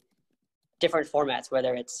in different formats,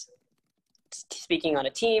 whether it's speaking on a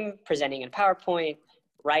team, presenting in PowerPoint,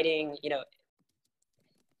 writing, you know,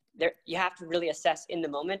 there, you have to really assess in the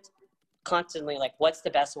moment constantly, like what's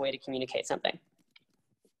the best way to communicate something.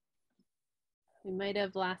 We might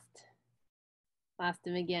have lost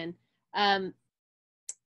him again.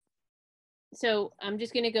 So I'm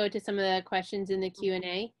just going to go to some of the questions in the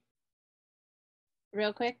Q&A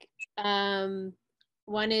real quick.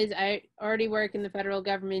 One is, I already work in the federal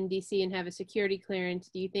government in DC and have a security clearance.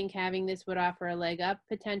 Do you think having this would offer a leg up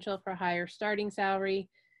potential for higher starting salary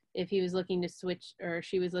if he was looking to switch, or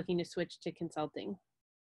she was looking to switch to consulting?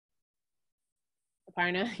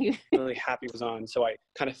 Aparna? Really happy it was on. So I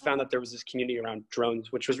kind of found that there was this community around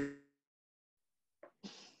drones, which was...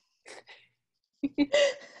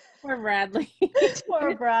 Poor Bradley.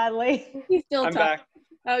 Poor Bradley. He's still I'm talking. back.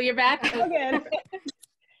 Oh, you're back? Again.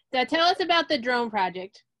 So tell us about the drone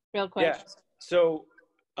project real quick. Yeah. So,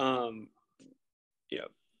 you know,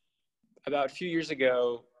 about a few years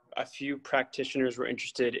ago, a few practitioners were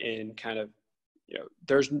interested in kind of, you know,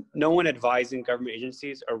 there's no one advising government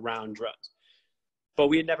agencies around drones, but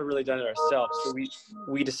we had never really done it ourselves. So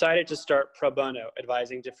we decided to start pro bono,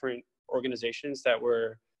 advising different organizations that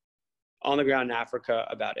were on the ground in Africa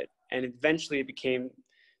about it. And eventually it became,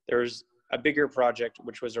 there was a bigger project,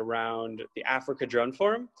 which was around the Africa Drone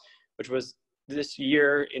Forum, which was this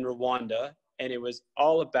year in Rwanda. And it was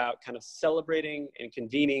all about kind of celebrating and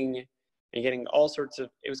convening and getting all sorts of,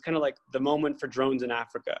 it was kind of like the moment for drones in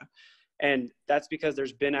Africa. And that's because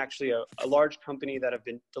there's been actually a large company that have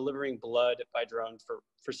been delivering blood by drone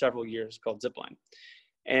for several years called Zipline.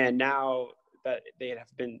 And now that they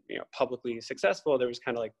have been, you know, publicly successful, there was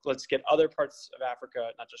kind of like, let's get other parts of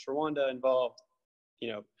Africa, not just Rwanda, involved, you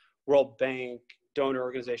know, World Bank, donor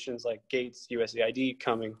organizations like Gates, USAID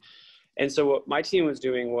coming. And so what my team was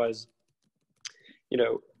doing was, you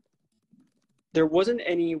know, there wasn't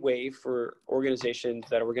any way for organizations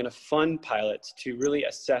that were going to fund pilots to really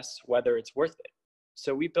assess whether it's worth it.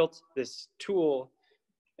 So we built this tool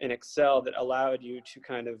in Excel that allowed you to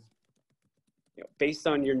kind of, you know, based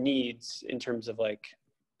on your needs in terms of like,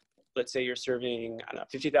 let's say you're serving, I don't know,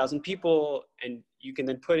 50,000 people, and you can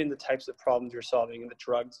then put in the types of problems you're solving and the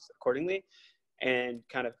drugs accordingly, and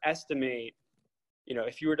kind of estimate, you know,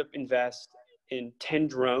 if you were to invest in 10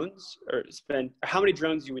 drones or spend how many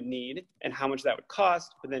drones you would need and how much that would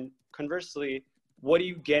cost, but then conversely, what are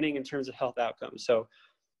you getting in terms of health outcomes? So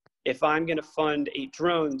if I'm going to fund 8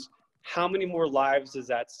 drones, how many more lives does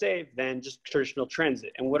that save than just traditional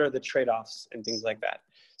transit? And what are the trade-offs and things like that?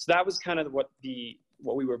 So that was kind of what we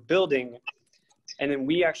were building. And then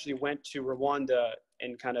we actually went to Rwanda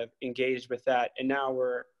and kind of engaged with that. And now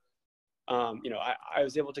we're, you know, I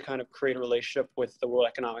was able to kind of create a relationship with the World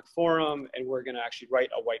Economic Forum, and we're going to actually write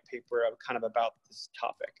a white paper kind of about this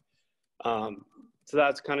topic. So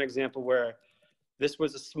that's kind of an example where this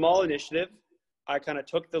was a small initiative. I kind of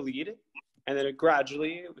took the lead, and then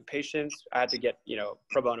gradually, with patience, I had to get, you know,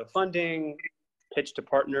 pro bono funding, pitch to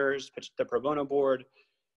partners, pitch to the pro bono board,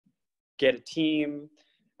 get a team,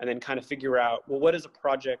 and then kind of figure out, well, what does a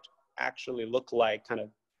project actually look like, kind of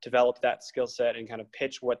develop that skill set and kind of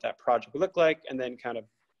pitch what that project would look like, and then kind of,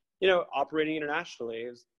 you know, operating internationally. It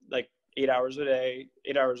was like 8 hours a day,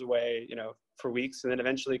 8 hours away, you know, for weeks, and then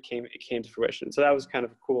eventually it came to fruition. So that was kind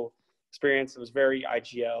of a cool experience. It was very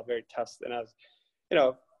IGL, very tough, and I was, you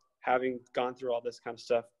know, having gone through all this kind of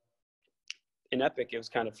stuff in EPIIC, it was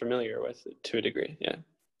kind of familiar with it to a degree. Yeah.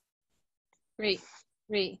 Great.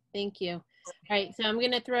 Thank you. All right. So I'm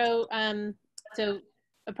going to throw, so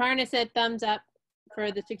Aparna said thumbs up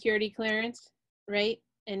for the security clearance, right?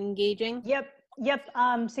 And engaging. Yep.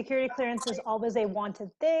 Security clearance is always a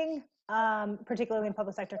wanted thing, particularly in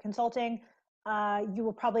public sector consulting. You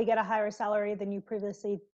will probably get a higher salary than you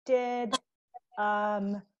previously did.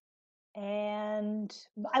 And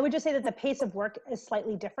I would just say that the pace of work is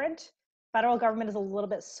slightly different. Federal government is a little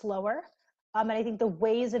bit slower. And I think the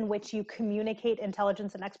ways in which you communicate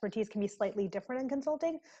intelligence and expertise can be slightly different in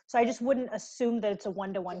consulting. So I just wouldn't assume that it's a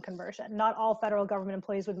one-to-one conversion. Not all federal government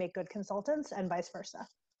employees would make good consultants, and vice versa.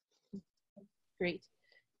 Great.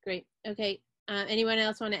 Okay. Anyone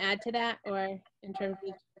else want to add to that, or in terms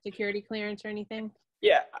of security clearance or anything?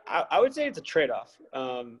 Yeah, I would say it's a trade-off.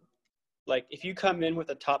 Like if you come in with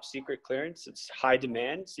a top secret clearance, it's high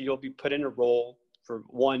demand. So you'll be put in a role for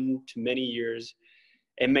 1 to many years.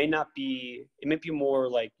 It may be more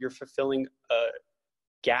like you're fulfilling a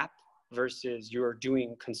gap versus you're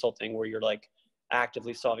doing consulting where you're like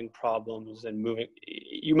actively solving problems and moving.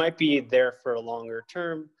 You might be there for a longer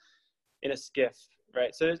term in a skiff,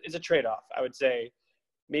 right? So it's a trade-off. I would say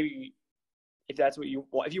maybe if that's what you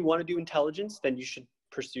want, if you want to do intelligence, then you should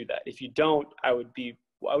pursue that. If you don't, I would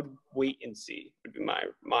wait and see, would be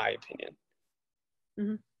my opinion.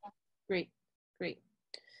 Mm-hmm. Great.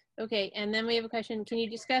 Okay, and then we have a question. Can you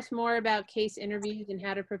discuss more about case interviews and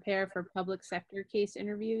how to prepare for public sector case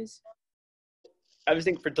interviews? I was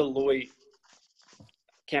thinking for Deloitte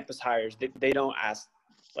campus hires, they don't ask,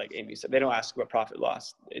 like Amy said, they don't ask about profit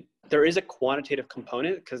loss. There is a quantitative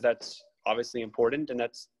component because that's obviously important, and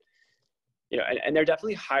that's, you know, and they're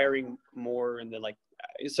definitely hiring more in the like,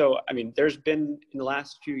 so, I mean, there's been in the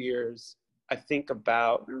last few years, I think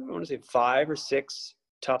about, I want to say 5 or 6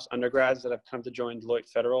 Tufts undergrads that have come to join Deloitte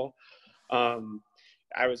Federal.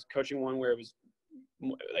 I was coaching one where it was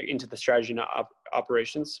like into the strategy and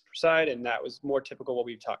operations side, and that was more typical what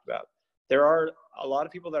we've talked about. There are a lot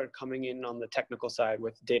of people that are coming in on the technical side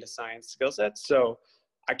with data science skill sets, so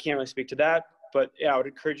I can't really speak to that, but yeah, I would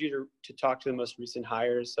encourage you to talk to the most recent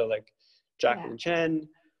hires, so like Jacqueline Chen,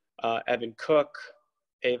 Evan Cook,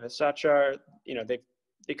 Ava Sachar, you know, they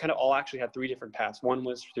kind of all actually had 3 different paths. One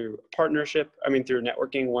was through partnership, through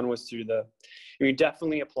networking. One was through you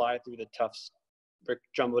definitely apply through the Tufts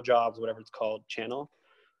Jumbo Jobs, whatever it's called, channel.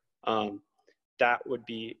 That would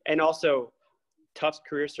be, and also Tufts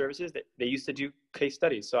Career Services, they used to do case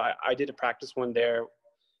studies. So I did a practice one there.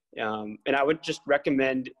 And I would just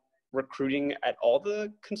recommend recruiting at all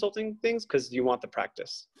the consulting things because you want the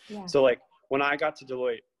practice. Yeah. So like when I got to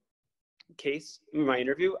Deloitte case, in my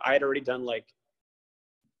interview, I had already done like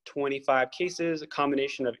 25 cases, a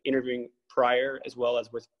combination of interviewing prior as well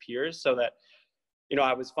as with peers, so that, you know,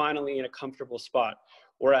 I was finally in a comfortable spot.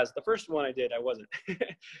 Whereas the first one I did, I wasn't.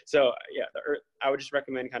 So yeah, I would just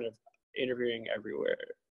recommend kind of interviewing everywhere.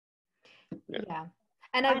 Yeah.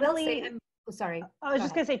 And I will say, sorry. I was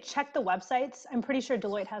just gonna say, check the websites. I'm pretty sure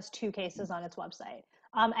Deloitte has 2 cases on its website.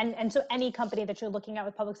 And so any company that you're looking at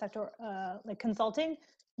with public sector like consulting,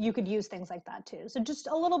 you could use things like that too. So just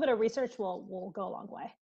a little bit of research will go a long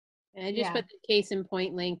way. And I just put the case in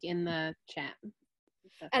point link in the chat.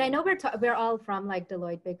 And I know we're all from like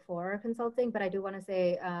Deloitte Big Four consulting, but I do want to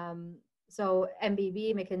say, so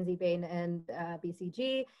MBB, McKinsey, Bain, and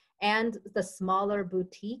BCG, and the smaller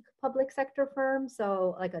boutique public sector firms,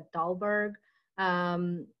 so like a Dahlberg,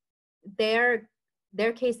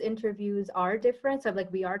 their case interviews are different. So like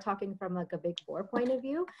we are talking from like a Big Four point of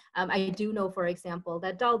view. I do know, for example,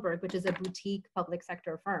 that Dahlberg, which is a boutique public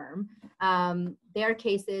sector firm, their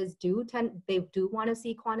cases do want to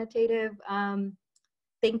see quantitative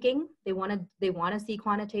thinking. They want to see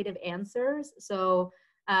quantitative answers. So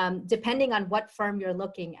depending on what firm you're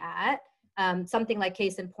looking at, something like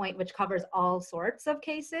Case in Point, which covers all sorts of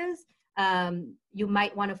cases, you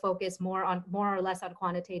might want to focus more or less on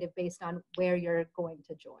quantitative based on where you're going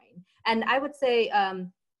to join. And I would say,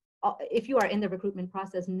 if you are in the recruitment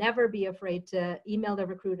process, never be afraid to email the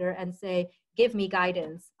recruiter and say, give me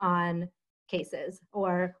guidance on cases,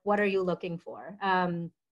 or what are you looking for?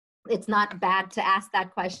 It's not bad to ask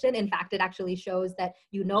that question. In fact, it actually shows that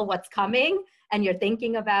you know what's coming and you're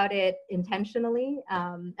thinking about it intentionally,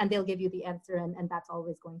 and they'll give you the answer, and that's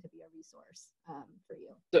always going to be a resource for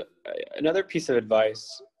you. So, another piece of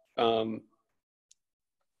advice,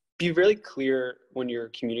 be really clear when you're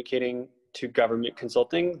communicating to government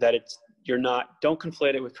consulting that don't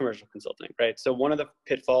conflate it with commercial consulting, right? So one of the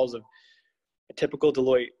pitfalls of a typical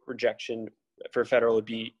Deloitte rejection for federal would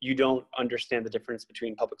be you don't understand the difference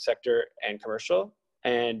between public sector and commercial,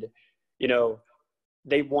 and you know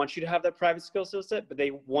they want you to have that private skill set, but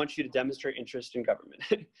they want you to demonstrate interest in government.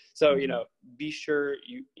 So you know, be sure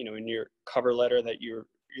you know in your cover letter that you're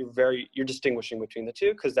distinguishing between the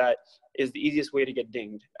two, because that is the easiest way to get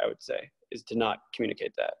dinged, I would say, is to not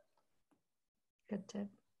communicate that. Good tip.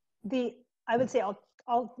 I would say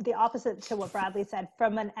the opposite to what Bradley said.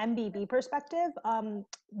 From an MBB perspective,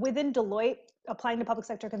 within Deloitte, applying to public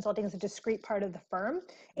sector consulting is a discrete part of the firm.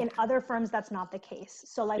 In other firms, that's not the case.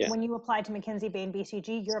 So like when you apply to McKinsey, Bain,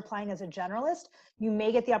 BCG, you're applying as a generalist. You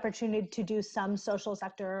may get the opportunity to do some social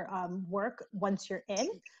sector work once you're in,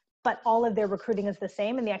 but all of their recruiting is the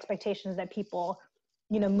same, and the expectation is that people,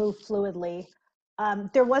 you know, move fluidly.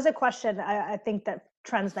 There was a question, I think, that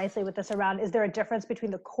trends nicely with this around, is there a difference between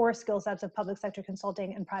the core skill sets of public sector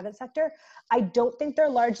consulting and private sector? I don't think there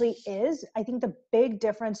largely is. I think the big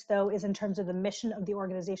difference, though, is in terms of the mission of the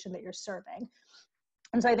organization that you're serving.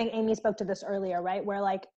 And so I think Amy spoke to this earlier, right? Where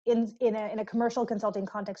like in a commercial consulting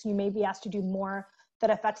context, you may be asked to do more that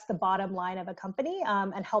affects the bottom line of a company,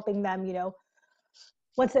 and helping them, you know,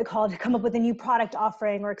 what's it called, come up with a new product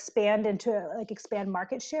offering or expand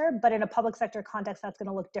market share. But in a public sector context, that's going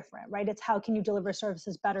to look different, right? It's how can you deliver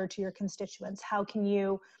services better to your constituents? How can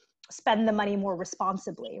you spend the money more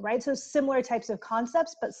responsibly, right? So similar types of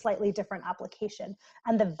concepts, but slightly different application.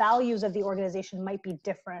 And the values of the organization might be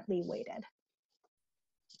differently weighted.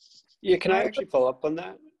 Yeah, can I actually follow up on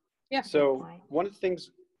that? Yeah. So one of the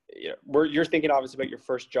things, you're thinking obviously about your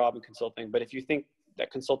first job in consulting, but if you think that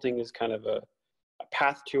consulting is kind of a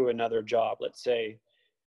path to another job, let's say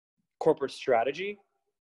corporate strategy,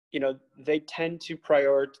 they tend to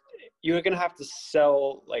prioritize, you're going to have to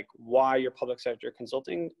sell like why your public sector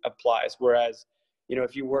consulting applies. Whereas,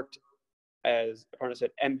 if you worked as Aparna said,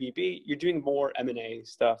 MBB, you're doing more M&A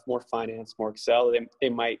stuff, more finance, more Excel. They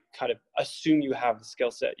might kind of assume you have the skill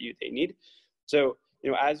set they need. So,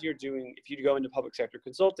 as you're doing, if you go into public sector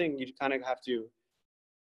consulting, you kind of have to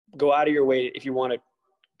go out of your way if you want to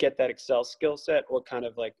get that Excel skill set, or kind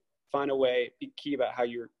of like find a way, be key about how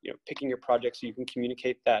you're picking your projects so you can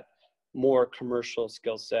communicate that more commercial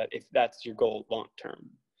skill set if that's your goal long term.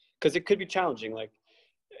 Because it could be challenging, like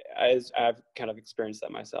as I've kind of experienced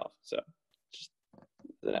that myself. So just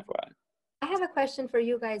an FYI. I have a question for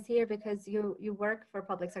you guys here, because you work for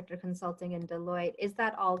public sector consulting in Deloitte. Is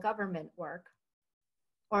that all government work?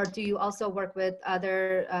 Or do you also work with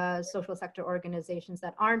other social sector organizations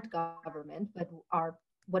that aren't government, but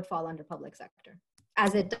would fall under public sector,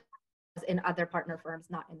 as it does in other partner firms,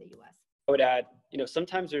 not in the US? I would add,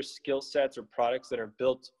 sometimes there's skill sets or products that are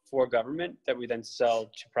built for government that we then sell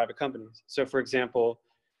to private companies. So for example,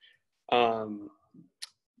 in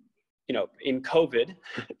COVID,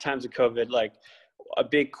 times of COVID, like a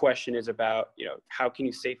big question is about, how can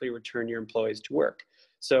you safely return your employees to work?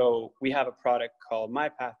 So we have a product called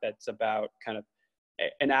MyPath that's about kind of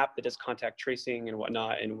an app that does contact tracing and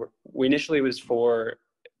whatnot. And we initially was for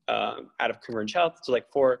out of Converge Health, so like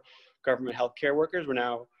for government healthcare workers. We're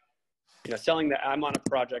now selling that. I'm on a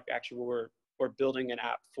project actually where we're building an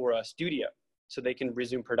app for a studio so they can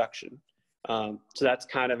resume production. So that's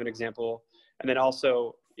kind of an example. And then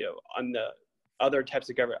also, on the other types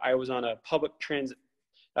of government, I was on a public transit.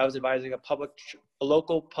 I was advising a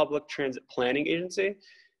local public transit planning agency,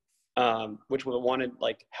 which wanted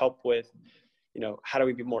like help with, how do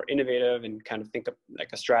we be more innovative and kind of think of like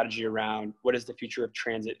a strategy around what is the future of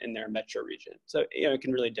transit in their metro region. So, it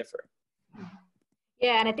can really differ.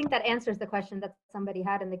 Yeah, and I think that answers the question that somebody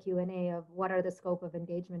had in the Q&A of what are the scope of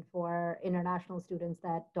engagement for international students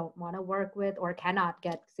that don't want to work with or cannot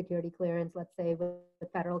get security clearance, let's say, with the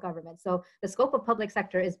federal government. So the scope of public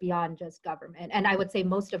sector is beyond just government. And I would say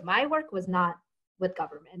most of my work was not with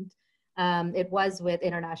government. It was with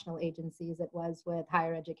international agencies, it was with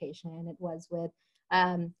higher education, it was with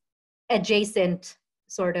adjacent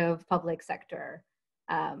sort of public sector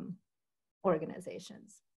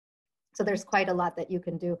organizations. So there's quite a lot that you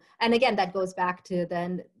can do. And again, that goes back to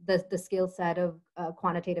then the skill set of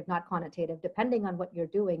quantitative, not quantitative. Depending on what you're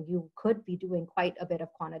doing, you could be doing quite a bit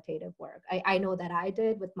of quantitative work. I know that I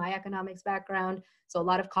did with my economics background. So a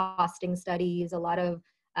lot of costing studies, a lot of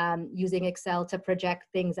using Excel to project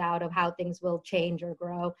things out of how things will change or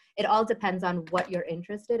grow. It all depends on what you're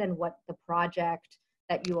interested in and what the project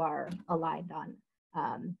that you are aligned on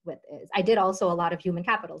with is. I did also a lot of human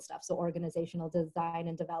capital stuff, so organizational design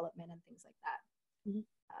and development and things like that. Mm-hmm.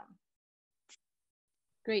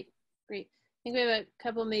 Great. I think we have a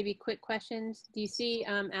couple maybe quick questions. Do you see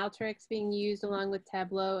Alteryx being used along with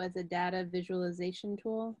Tableau as a data visualization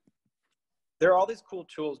tool? There are all these cool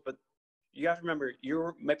tools, but you have to remember,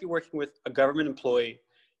 you might be working with a government employee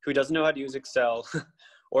who doesn't know how to use Excel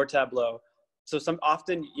or Tableau. So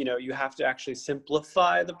often, you have to actually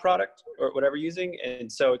simplify the product or whatever you're using. And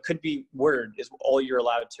so it could be Word is all you're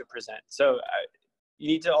allowed to present. So you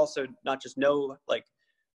need to also not just know like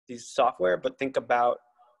these software, but think about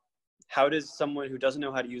how does someone who doesn't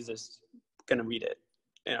know how to use this going to read it?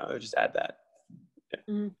 Just add that. Yeah.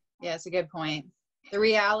 Mm-hmm. Yeah, it's a good point. The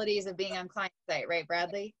realities of being on client site, right,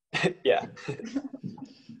 Bradley? Yeah.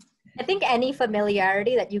 I think any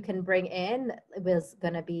familiarity that you can bring in was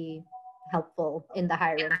going to be helpful in the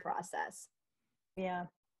hiring process. Yeah.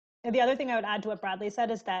 And the other thing I would add to what Bradley said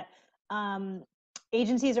is that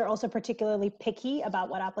agencies are also particularly picky about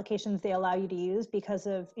what applications they allow you to use because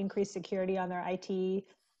of increased security on their IT,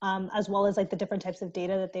 as well as like the different types of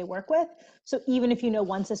data that they work with. So even if you know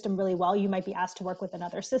one system really well, you might be asked to work with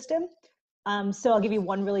another system. So I'll give you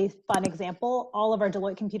one really fun example. All of our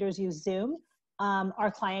Deloitte computers use Zoom. Our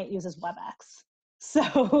client uses WebEx.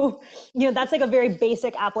 So, that's like a very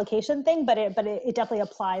basic application thing, but it definitely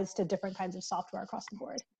applies to different kinds of software across the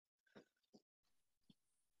board.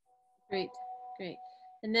 Great.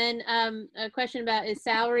 And then a question about, is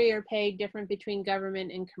salary or pay different between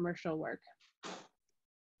government and commercial work?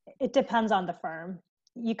 It depends on the firm.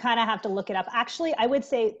 you kind of have to look it up. Actually, I would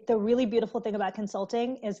say the really beautiful thing about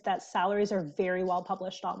consulting is that salaries are very well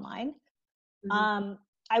published online. Mm-hmm.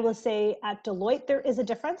 I will say at Deloitte, there is a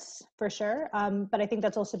difference for sure. But I think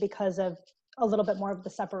that's also because of a little bit more of the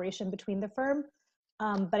separation between the firm.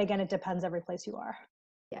 But again, it depends every place you are.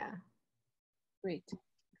 Yeah. Great.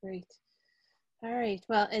 All right.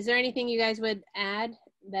 Well, is there anything you guys would add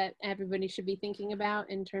that everybody should be thinking about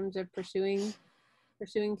in terms of pursuing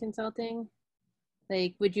consulting?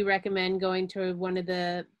 Like, would you recommend going to one of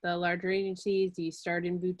the larger agencies? Do you start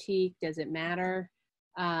in boutique? Does it matter?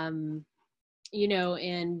 You know,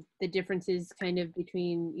 and the differences kind of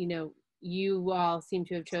between, you know, you all seem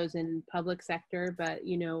to have chosen public sector, but,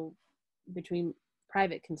 you know, between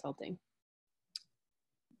private consulting.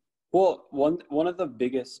 Well, one of the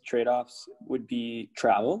biggest trade-offs would be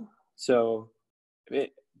travel. So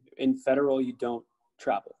in federal, you don't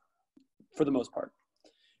travel for the most part.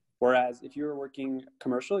 Whereas if you're working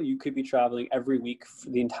commercial, you could be traveling every week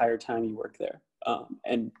for the entire time you work there.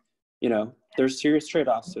 And, you know, there's serious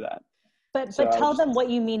trade-offs to that. But tell them what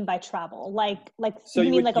you mean by travel. Like so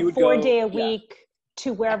you mean like a 4-day a week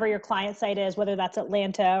to wherever your client site is, whether that's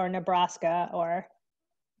Atlanta or Nebraska or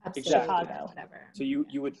Chicago. Whatever. So you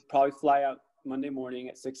would probably fly out Monday morning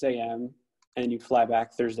at 6 a.m. and you'd fly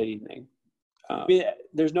back Thursday evening.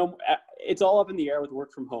 It's all up in the air with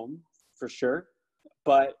work from home for sure.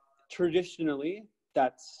 But traditionally,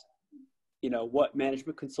 that's, you know, what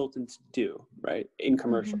management consultants do, right, in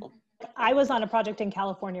commercial. Mm-hmm. I was on a project in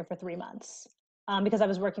California for 3 months because I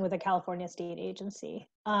was working with a California state agency.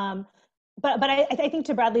 But I think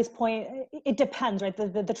to Bradley's point, it depends, right?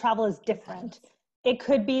 The travel is different. It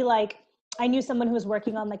could be like, I knew someone who was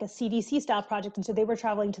working on like a CDC style project. And so they were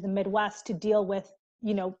traveling to the Midwest to deal with,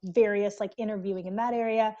 you know, various like interviewing in that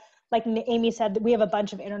area. Like Amy said, we have a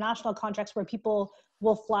bunch of international contracts where people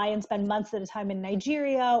will fly and spend months at a time in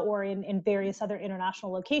Nigeria or in various other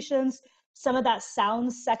international locations. Some of that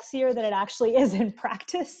sounds sexier than it actually is in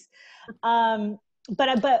practice. But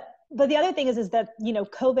the other thing is that, you know,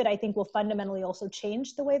 COVID, I think, will fundamentally also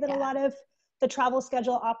change the way that a lot of the travel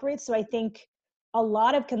schedule operates. So I think a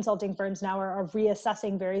lot of consulting firms now are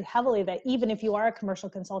reassessing very heavily that even if you are a commercial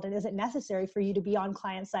consultant, is it necessary for you to be on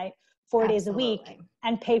client site 4 days a week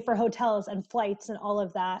and pay for hotels and flights and all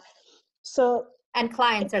of that? So, and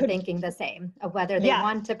clients are thinking the same of whether they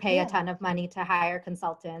want to pay a ton of money to hire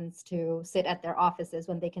consultants to sit at their offices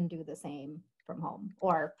when they can do the same from home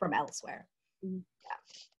or from elsewhere. Yeah.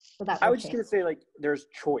 So that I was just going to say, like, there's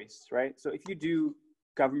choice, right? So if you do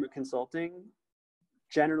government consulting,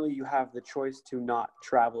 generally you have the choice to not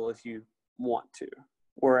travel if you want to,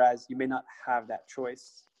 whereas you may not have that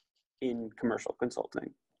choice in commercial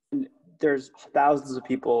consulting. And there's thousands of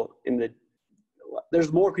people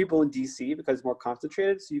there's more people in DC because it's more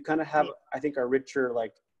concentrated. So you kind of have, I think, a richer,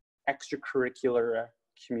 like, extracurricular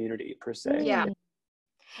community per se. Yeah.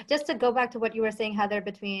 Just to go back to what you were saying, Heather,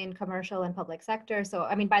 between commercial and public sector. So,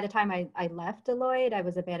 I mean, by the time I left Deloitte, I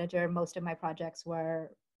was a manager. Most of my projects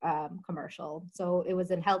were commercial. So it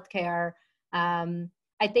was in healthcare.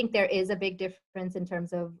 I think there is a big difference in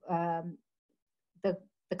terms of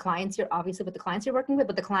the clients with the clients you're working with,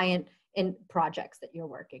 but the client in projects that you're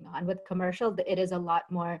working on. With commercial, it is a lot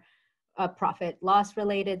more profit loss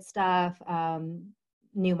related stuff,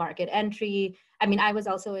 new market entry. I mean, I was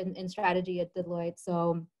also in strategy at Deloitte.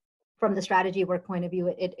 So from the strategy work point of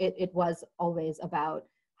view, it was always about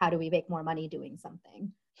how do we make more money doing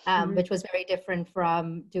something, which was very different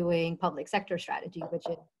from doing public sector strategy, which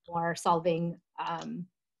is more solving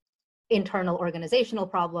internal organizational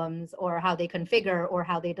problems or how they configure or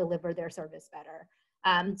how they deliver their service better.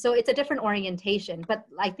 So it's a different orientation. But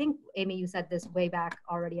I think, Amy, you said this way back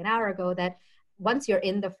already an hour ago, that once you're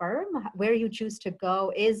in the firm, where you choose to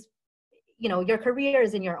go is, you know, your career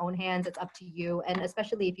is in your own hands. It's up to you. And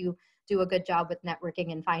especially if you do a good job with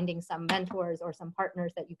networking and finding some mentors or some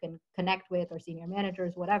partners that you can connect with, or senior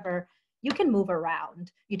managers, whatever, you can move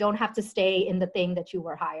around. You don't have to stay in the thing that you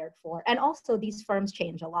were hired for. And also these firms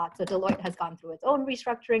change a lot. So Deloitte has gone through its own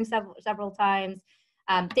restructuring several times.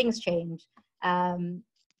 Things change. And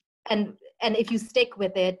if you stick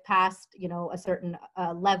with it past, you know, a certain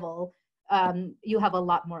level, you have a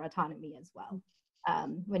lot more autonomy as well.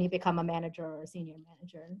 When you become a manager or a senior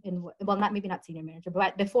manager, maybe not senior manager,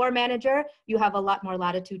 but before manager, you have a lot more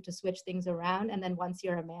latitude to switch things around. And then once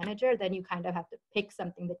you're a manager, then you kind of have to pick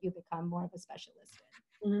something that you become more of a specialist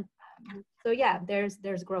in. So yeah,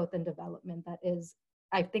 there's growth and development that is,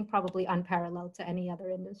 I think, probably unparalleled to any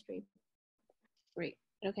other industry. Great.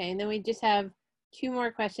 Okay, and then we just have 2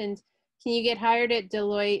 more questions. Can you get hired at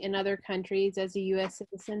Deloitte in other countries as a U.S.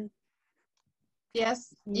 citizen?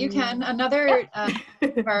 Yes, you can. Another of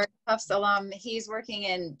our Tufts alum, he's working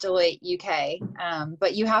in Deloitte UK,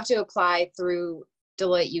 but you have to apply through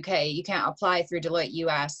Deloitte UK. You can't apply through Deloitte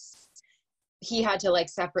US. He had to like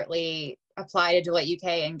separately apply to Deloitte UK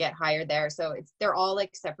and get hired there. So they're all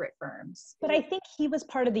like separate firms. But I think he was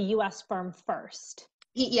part of the US firm first.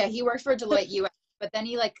 He worked for Deloitte US, but then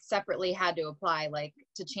he like separately had to apply like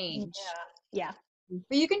to change. Yeah.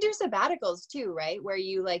 But you can do sabbaticals too, right? Where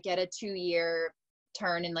you like get a 2-year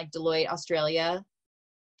turn in like Deloitte, Australia.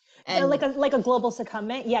 And like a global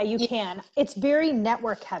secondment. Yeah, you can. It's very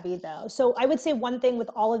network heavy though. So I would say one thing with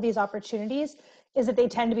all of these opportunities is that they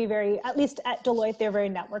tend to be very, at least at Deloitte, they're very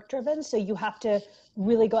network driven. So you have to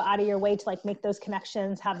really go out of your way to like make those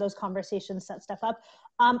connections, have those conversations, set stuff up.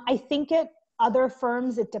 I think at other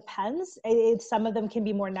firms, it depends. Some of them can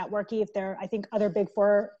be more networky if they're, I think other big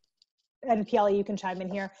four, and Piyali, you can chime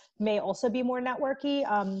in here, may also be more networky,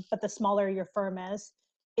 but the smaller your firm is,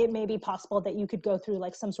 it may be possible that you could go through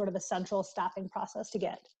like some sort of a central staffing process to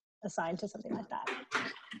get assigned to something like that.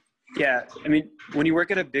 Yeah, I mean, when you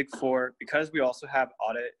work at a big four, because we also have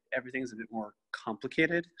audit, everything's a bit more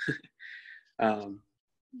complicated.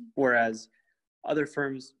 Whereas other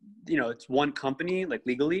firms, you know, it's one company, like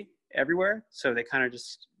legally everywhere. So they kind of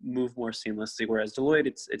just move more seamlessly. Whereas Deloitte,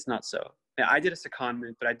 it's not so. Now, I did a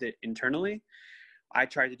secondment, but I did it internally. I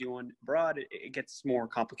tried to do one abroad. It gets more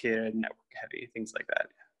complicated, network heavy, things like that,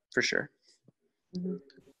 for sure. Mm-hmm.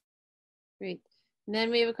 Great. And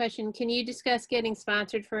then we have a question. Can you discuss getting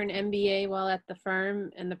sponsored for an MBA while at the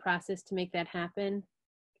firm and the process to make that happen?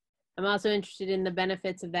 I'm also interested in the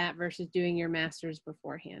benefits of that versus doing your master's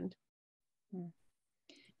beforehand.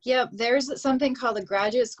 Yep, there's something called the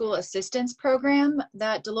Graduate School Assistance Program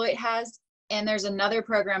that Deloitte has. And there's another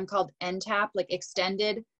program called NTAP, like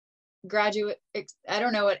Extended Graduate, I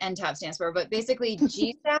don't know what NTAP stands for, but basically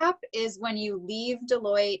GSAP is when you leave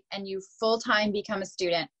Deloitte and you full-time become a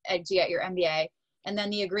student to get your MBA. And then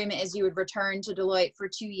the agreement is you would return to Deloitte for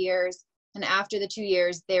 2 years. And after the 2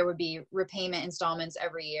 years, there would be repayment installments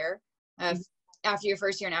every year after your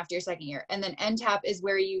first year and after your second year. And then NTAP is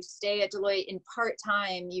where you stay at Deloitte in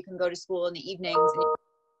part-time. You can go to school in the evenings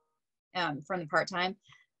and, from the part-time.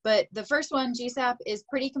 But the first one, GSAP, is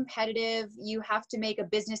pretty competitive. You have to make a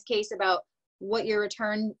business case about what your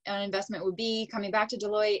return on investment would be coming back to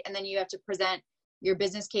Deloitte. And then you have to present your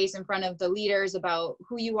business case in front of the leaders about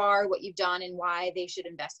who you are, what you've done, and why they should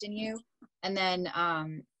invest in you. And then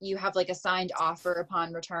you have like a signed offer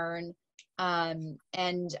upon return. And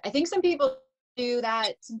I think some people do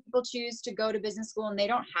that. Some people choose to go to business school and they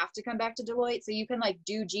don't have to come back to Deloitte. So you can like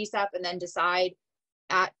do GSAP and then decide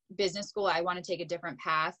at business school, I want to take a different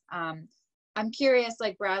path. I'm curious,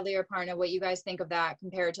 like Bradley or Aparna, what you guys think of that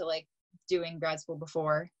compared to like doing grad school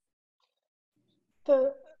before.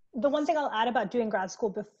 The one thing I'll add about doing grad school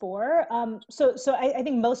before, so I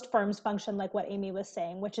think most firms function like what Amy was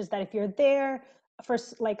saying, which is that if you're there for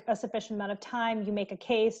like a sufficient amount of time, you make a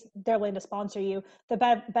case, they're willing to sponsor you.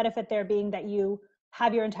 The benefit there being that you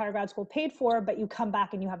have your entire grad school paid for, but you come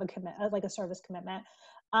back and you have a commitment, like a service commitment.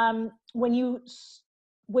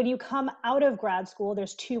 When you come out of grad school,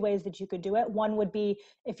 there's 2 ways that you could do it. One would be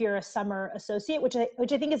if you're a summer associate, which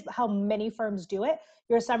I think is how many firms do it.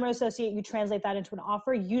 You're a summer associate, you translate that into an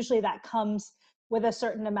offer. Usually that comes with a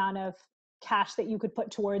certain amount of cash that you could put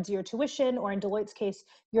towards your tuition, or in Deloitte's case,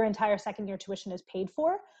 your entire second year tuition is paid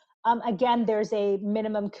for. Again, there's a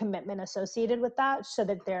minimum commitment associated with that so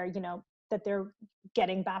that they're, you know, that they're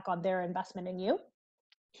getting back on their investment in you.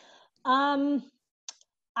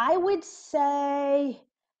 I would say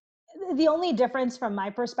the only difference from my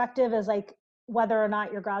perspective is like whether or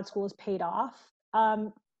not your grad school is paid off.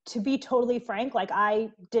 To be totally frank, like I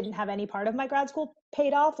didn't have any part of my grad school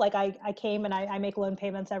paid off. Like I came and I make loan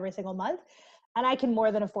payments every single month and I can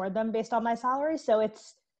more than afford them based on my salary. So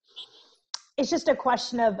it's just a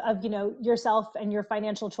question of, you know, yourself and your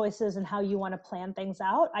financial choices and how you want to plan things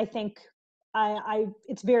out. I think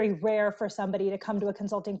it's very rare for somebody to come to a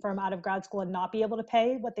consulting firm out of grad school and not be able to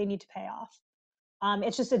pay what they need to pay off.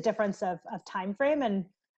 It's just a difference of time frame and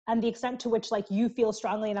the extent to which like you feel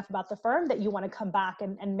strongly enough about the firm that you want to come back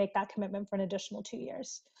and make that commitment for an additional 2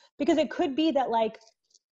 years. Because it could be that like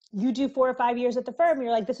you do 4 or 5 years at the firm and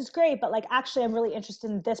you're like, this is great, but like actually I'm really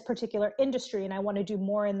interested in this particular industry and I want to do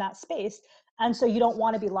more in that space. And so you don't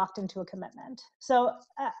want to be locked into a commitment. So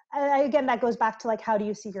again, that goes back to like, how do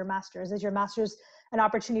you see your master's? Is your master's an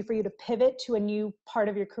opportunity for you to pivot to a new part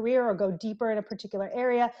of your career or go deeper in a particular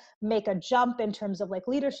area, make a jump in terms of like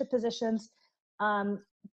leadership positions?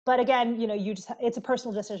 But again, you know, it's a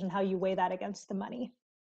personal decision how you weigh that against the money.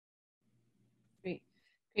 Great.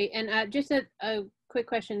 And just a quick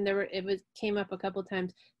question. Came up a couple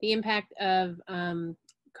times. The impact of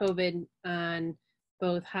COVID on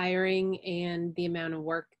both hiring and the amount of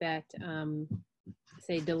work that,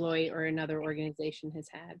 say, Deloitte or another organization has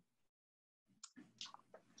had.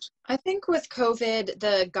 I think with COVID,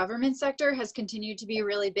 the government sector has continued to be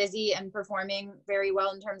really busy and performing very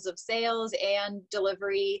well in terms of sales and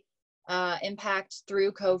delivery impact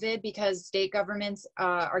through COVID, because state governments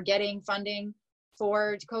are getting funding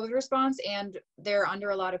for COVID response, and they're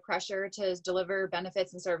under a lot of pressure to deliver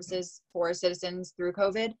benefits and services for citizens through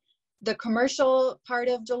COVID. The commercial part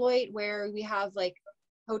of Deloitte, where we have like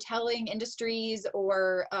hoteling industries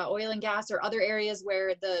or oil and gas or other areas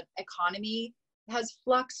where the economy has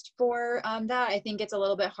fluxed for that, I think it's a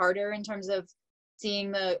little bit harder in terms of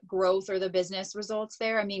seeing the growth or the business results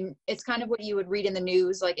there. I mean, it's kind of what you would read in the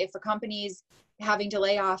news. Like if a company's having to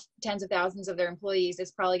lay off tens of thousands of their employees,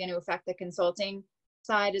 it's probably going to affect the consulting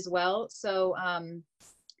side as well. So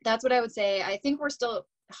that's what I would say. I think we're still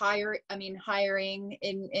hiring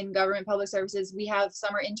in government public services. We have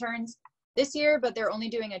summer interns this year, but they're only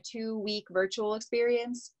doing a 2-week virtual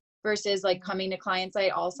experience versus like coming to client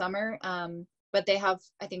site all summer. But they have,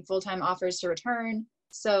 I think, full-time offers to return.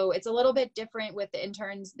 So it's a little bit different with the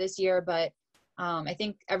interns this year, but I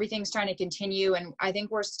think everything's trying to continue. And I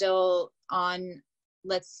think we're still on,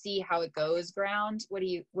 let's see how it goes ground. What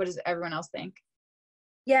does everyone else think?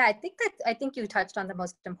 Yeah, I think you touched on the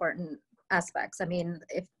most important aspects. I mean,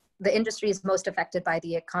 if the industries most affected by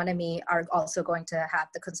the economy are also going to have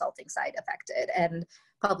the consulting side affected, and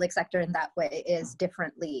public sector in that way is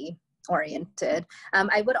differently oriented.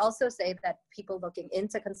 I would also say that people looking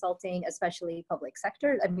into consulting, especially public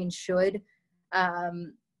sector, I mean, should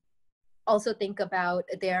also think about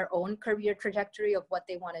their own career trajectory of what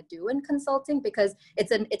they want to do in consulting, because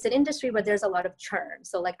it's an industry where there's a lot of churn.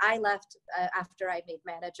 So like I left after I made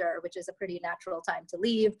manager, which is a pretty natural time to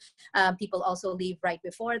leave. People also leave right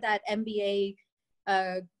before that MBA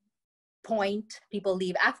point. People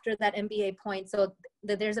leave after that MBA point. So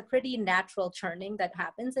there's a pretty natural churning that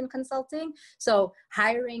happens in consulting. So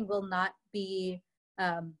hiring will not be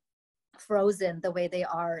frozen the way they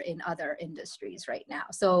are in other industries right now.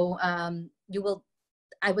 So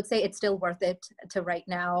I would say it's still worth it to right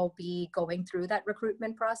now be going through that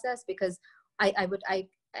recruitment process, because I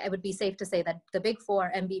would be safe to say that the Big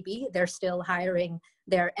Four MBB, they're still hiring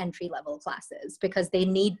their entry-level classes because they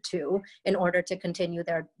need to in order to continue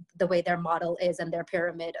the way their model is and their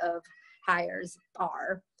pyramid of hires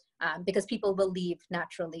are, because people will leave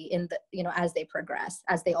naturally as they progress,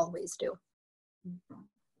 as they always do.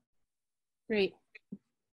 Great.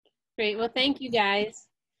 Well, thank you guys.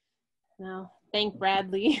 Now, thank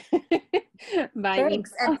Bradley.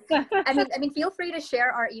 Thanks. And, I mean, feel free to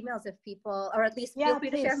share our emails if people, or at least feel free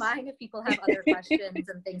to share mine if people have other questions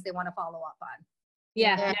and things they want to follow up on.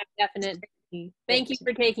 Yeah, definitely. Thank you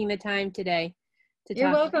for taking the time today.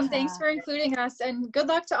 You're welcome. Thanks for including us, and good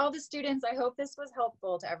luck to all the students. I hope this was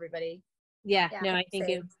helpful to everybody. Yeah, no, I think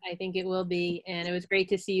it will be, and it was great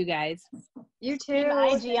to see you guys. You too.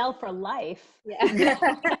 IGL for life. Yeah.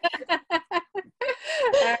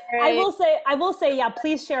 Right. I will say, yeah,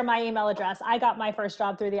 please share my email address. I got my first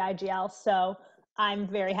job through the IGL, so I'm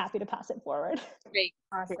very happy to pass it forward. Great.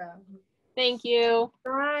 Awesome. Thank you.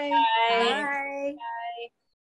 Bye. Bye. Bye.